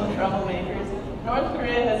international troublemakers, North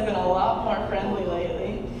Korea has been a lot more friendly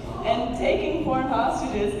lately, and taking foreign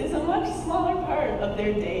hostages is a much smaller part of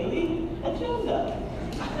their daily agenda.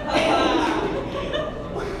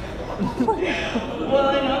 Well,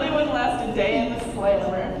 I know they wouldn't last a day in the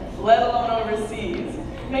slammer, let alone overseas.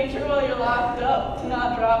 Make sure while you're locked up to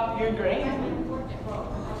not drop your Graymies.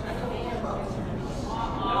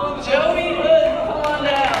 Joey Hood, come on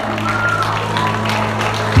down.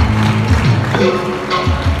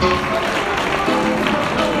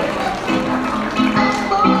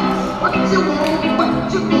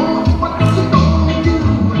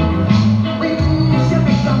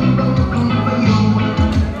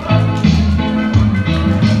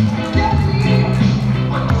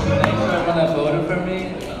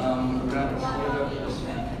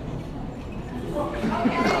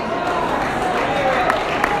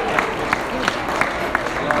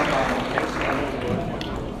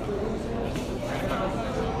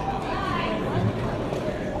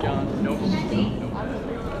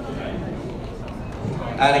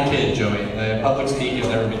 Add a kid, Joey. Public speak has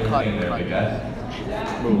never been your thing there, big guy.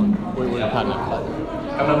 We're cutting it.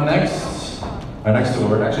 Coming up next, our next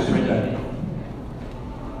award, actually it's right there.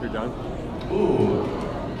 You're done? Ooh.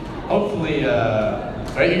 Hopefully,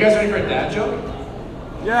 are you guys ready for a dad joke?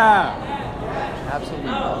 Yeah!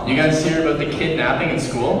 Absolutely. You guys hear about the kidnapping in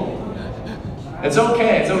school? It's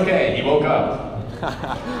okay, he woke up.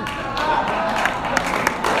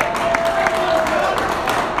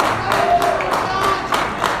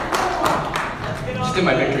 Just did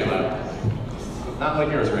my victory lap. Not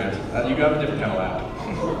like yours, Rand. You have a different kind of lap.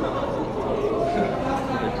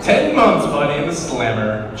 10 months, buddy, in the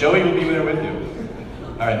slammer. Joey will be there with you.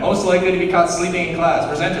 All right, most likely to be caught sleeping in class.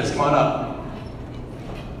 Presenters, come on up.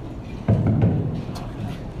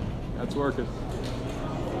 That's working.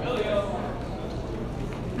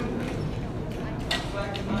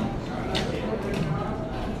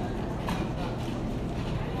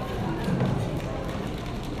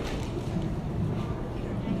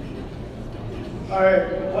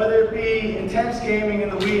 Alright, whether it be intense gaming in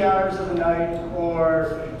the wee hours of the night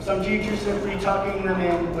or some teachers simply tucking them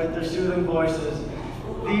in with their soothing voices,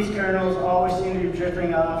 these kernels always seem to be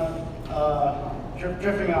drifting off.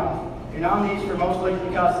 Your nominees for most likely to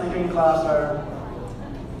be caught sleeping in class are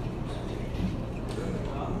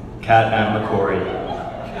Catnap McCory,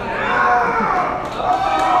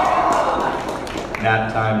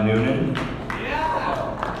 Nap Time Noonan,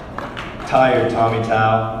 Tired Tommy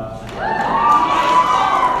Tao,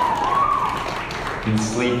 and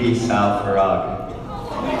Sleepy Sal Farag.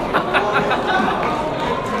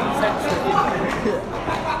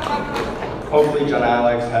 Hopefully John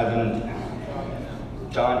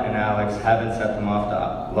and Alex haven't set them off to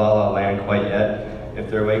La La Land quite yet. If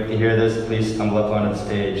they're awake to hear this, please stumble up onto the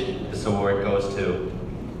stage. This award goes to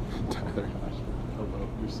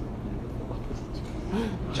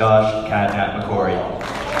Josh Catnap McCory.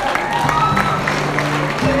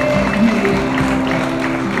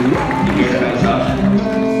 You hear tonight, Josh?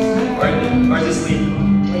 Where's he sleep?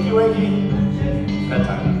 Wakey.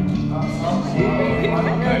 Bedtime.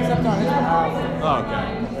 Oh, okay.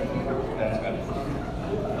 That's good.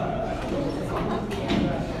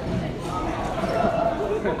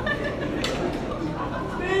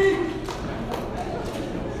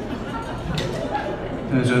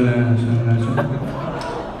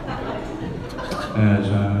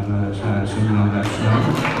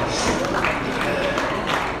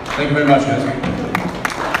 Thank you very much, guys.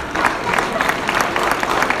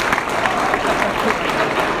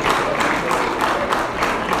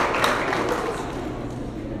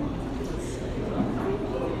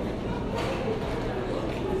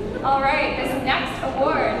 All right, this next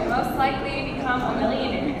award, most likely to become a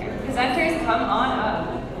millionaire. Presenters, come on up.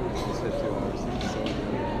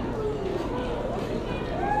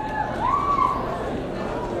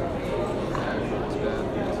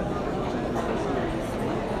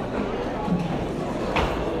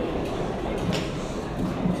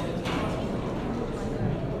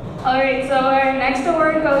 All right, so our next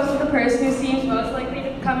award goes to the person who seems most likely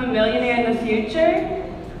to become a millionaire in the future.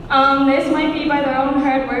 This might be by their own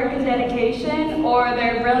hard work and dedication, or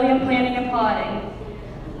their brilliant planning and plotting.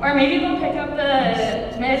 Or maybe they'll pick up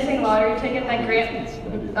the missing lottery ticket that Grant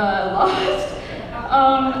lost.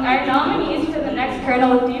 Our nominees for the next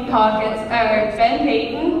Colonel with Deep Pockets are Ben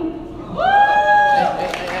Payton,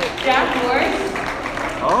 Jack Morris,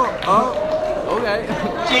 Okay.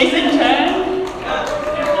 Jason Chen,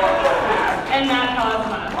 and Matt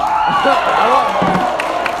Cosma.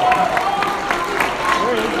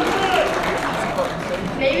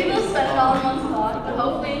 Maybe they'll spend it all in one spot, but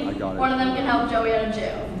hopefully one of them can help Joey out of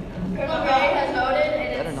jail. Colonel Gray has voted,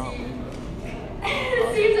 and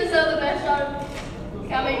it seems as though the best shot of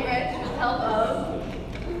becoming rich with the help of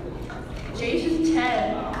Jason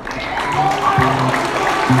Chen.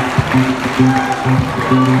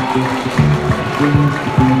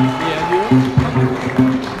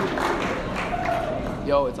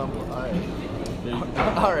 Yo, it's on. Alright.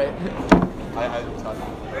 Alright.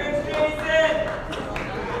 Where's Jason?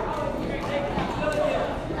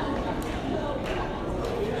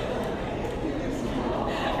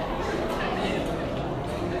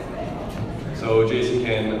 So Jason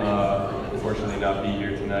can unfortunately not be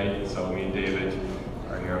here tonight, so me and David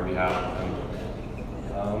are here on behalf of him.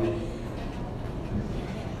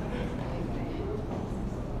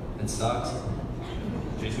 It sucks.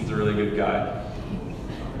 Jason's a really good guy.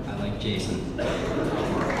 I like Jason.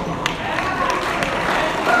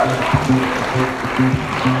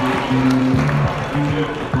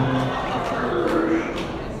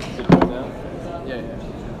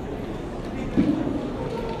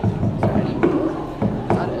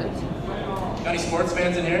 Got any sports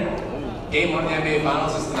fans in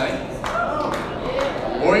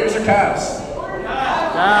Warriors or Cavs?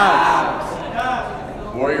 Cavs.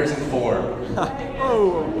 Warriors in 4.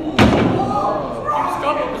 Oh.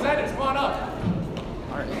 Stop representatives, come on up.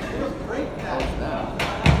 All right. How's that?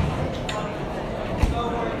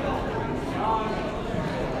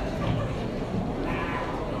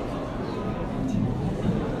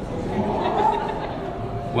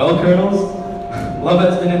 Well, Colonels, love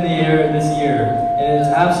has been in the air this year, and it's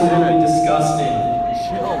absolutely disgusting.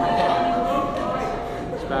 Chill, man.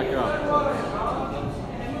 Let's back up.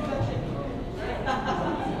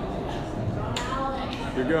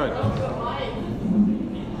 You're good.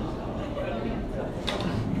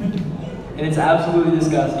 And it's absolutely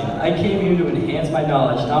disgusting. I came here to enhance my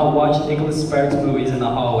knowledge, not watch Nicholas Sparks movies in the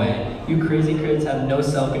hallway. You crazy critics have no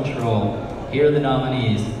self-control. Here are the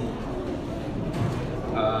nominees.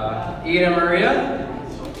 Ian and Maria?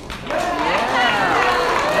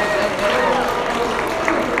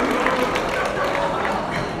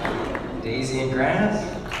 Daisy and Grant?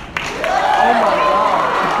 Oh my God.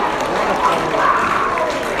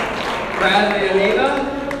 Bradley and Eva?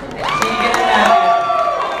 Tegan and Nadia?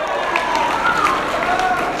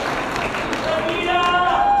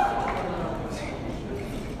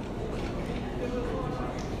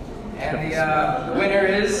 And the winner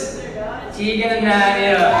is Tegan and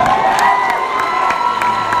Nadia.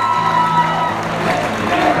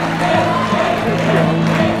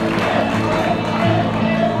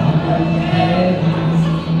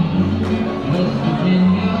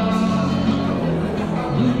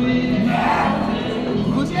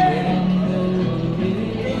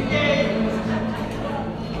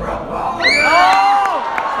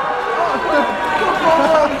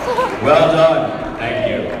 Well done. Thank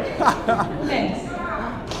you. Thanks.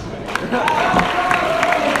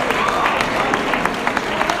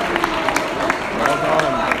 Well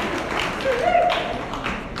done.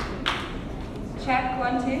 Check,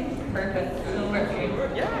 1, 2. Perfect. It'll work for you.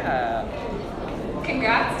 Yeah.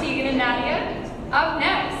 Congrats, Tegan and Nadia. Up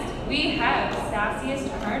next, we have Sassiest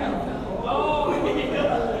Colonel.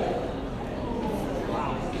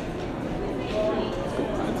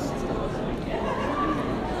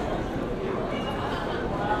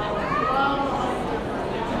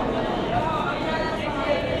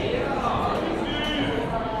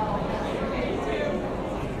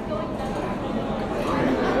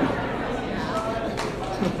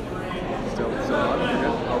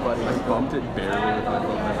 I bumped it barely with my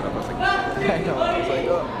phone. I was like, I know. I was like,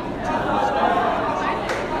 oh.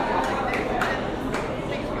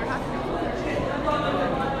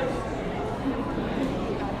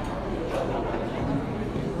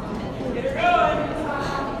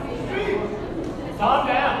 Calm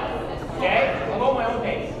down, okay? I'll go at my own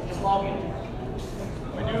pace. Just love me.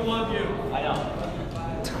 We do love you. I know.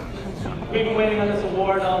 We've been waiting on this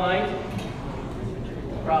award all night.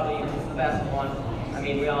 Probably it's the best one. I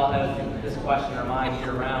mean, we all have this question in our mind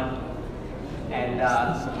year round. And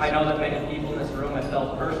I know that many people in this room have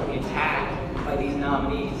felt personally attacked by these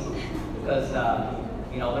nominees because,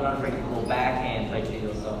 you know, they're not afraid to pull backhand type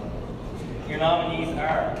deal. So your nominees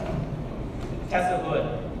are Tessa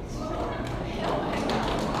Hood,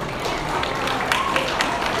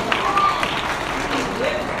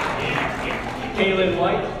 Kaylin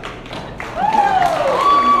White,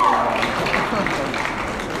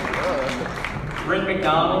 Britt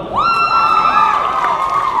McDonald,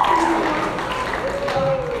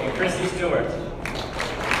 and Chrissy Stewart.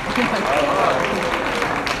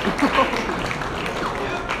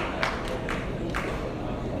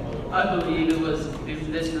 I believe it was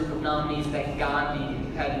this group of nominees that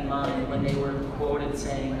Gandhi had in mind when they were quoted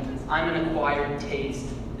saying, "I'm an acquired taste,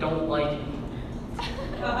 don't like it."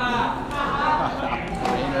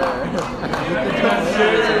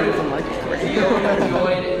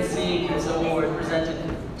 Enjoyed in seeing this award presented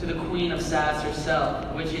to the Queen of Sass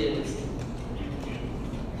herself, which is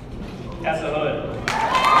Tessa Hood.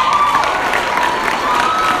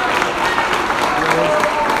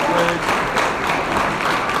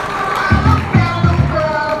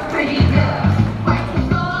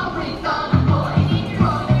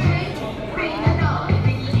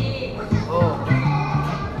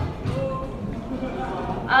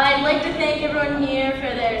 I'd like to thank everyone here for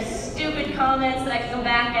their stupid comments that I can go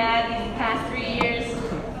back at these past 3 years.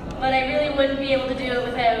 But I really wouldn't be able to do it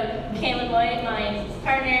without Kaylin White, my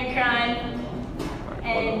partner in crime.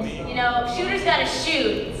 And, you know, shooters gotta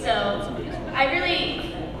shoot, so I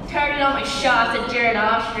really targeted all my shots at Jared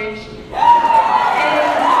Ostrich. And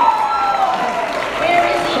where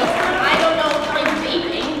is he? I don't know if I'm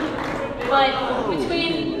vaping, but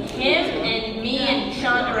between him and me and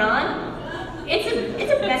Sean Duran, it's a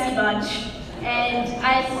messy bunch. And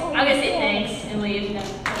I'm gonna say thanks and leave now.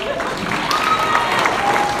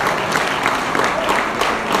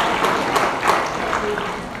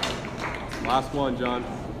 Last one, John.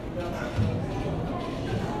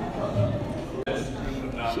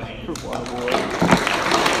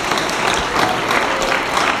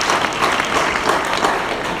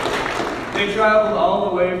 They traveled all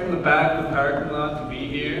the way from the back of the parking lot to be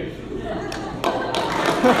here.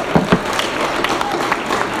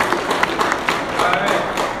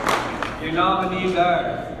 Alright, your nominees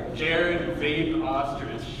are Jared Vape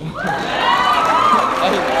Ostrich,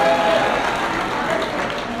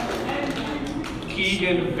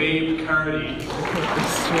 Keegan Vape Cardi,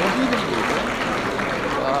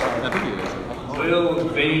 I think he is. Will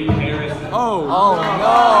Vape Harrison. Oh no!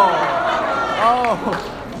 Oh!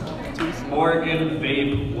 Morgan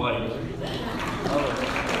Vape White.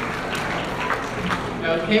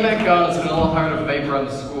 Now, it came at guns, it's been a little hard to vape around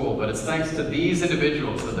the school, but it's thanks to these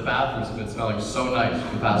individuals that the bathrooms have been smelling so nice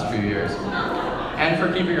for the past few years. And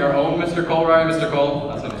for keeping our own Mr. Cole, Ryan, Mr. Cole,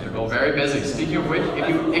 that's not Mr. Cole, very busy. Speaking of which, if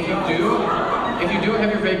you do have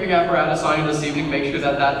your vaping apparatus on you this evening, make sure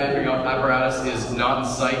that that vaping apparatus is not in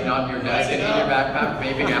sight, not in your desk, and in your backpack,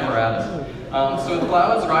 vaping apparatus. So with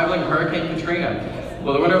clouds rivaling Hurricane Katrina,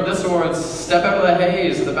 well, the winner of this award, step out of the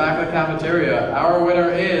haze at the back of the cafeteria. Our winner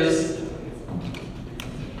is...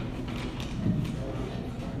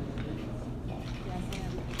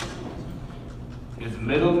 His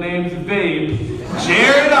middle name's Vape,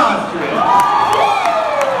 Jared Ostrich.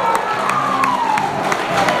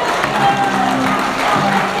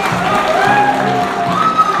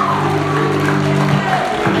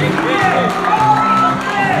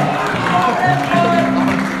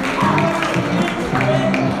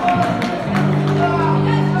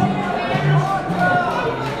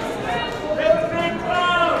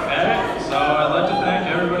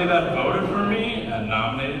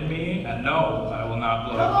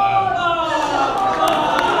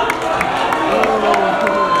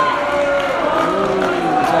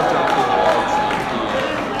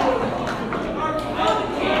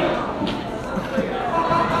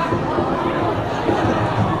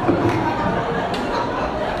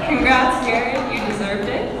 Congrats, Jared. You deserved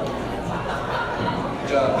it. Good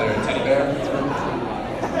job there, teddy bear.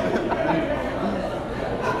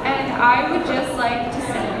 And I would just like to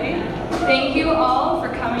say thank you all for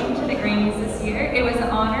coming to the Graymies this year. It was an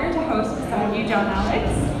honor to host beside you, John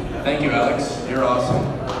Alex. Thank you, Alex. You're awesome.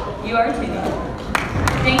 You are too. Thank you all.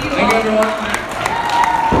 Thank you, everyone.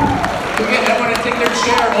 We'll get everyone to take their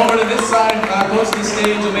chair over to this side, close to the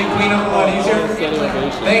stage, to make cleanup a lot easier.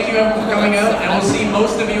 Thank you, everyone, for coming out, and we'll see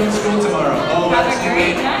most of you in school tomorrow. Oh, have a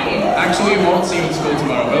great night. Actually, we won't see you in school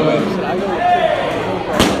tomorrow, will we?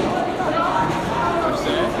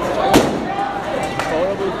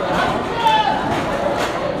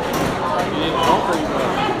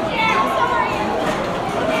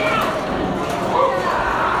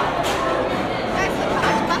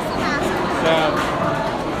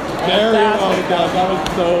 Oh my god, that was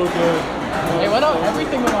so good. Hey, why not?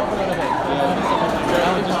 Everything went off a little bit.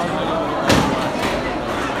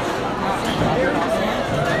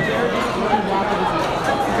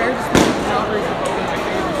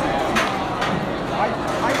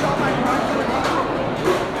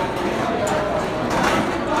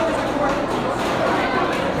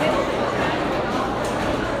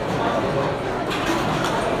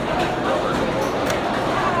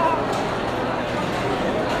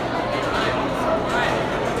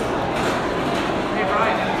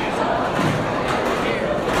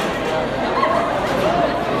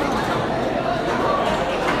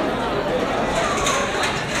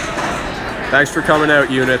 Thanks for coming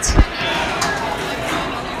out, units.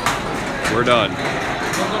 We're done.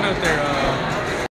 Someone out there,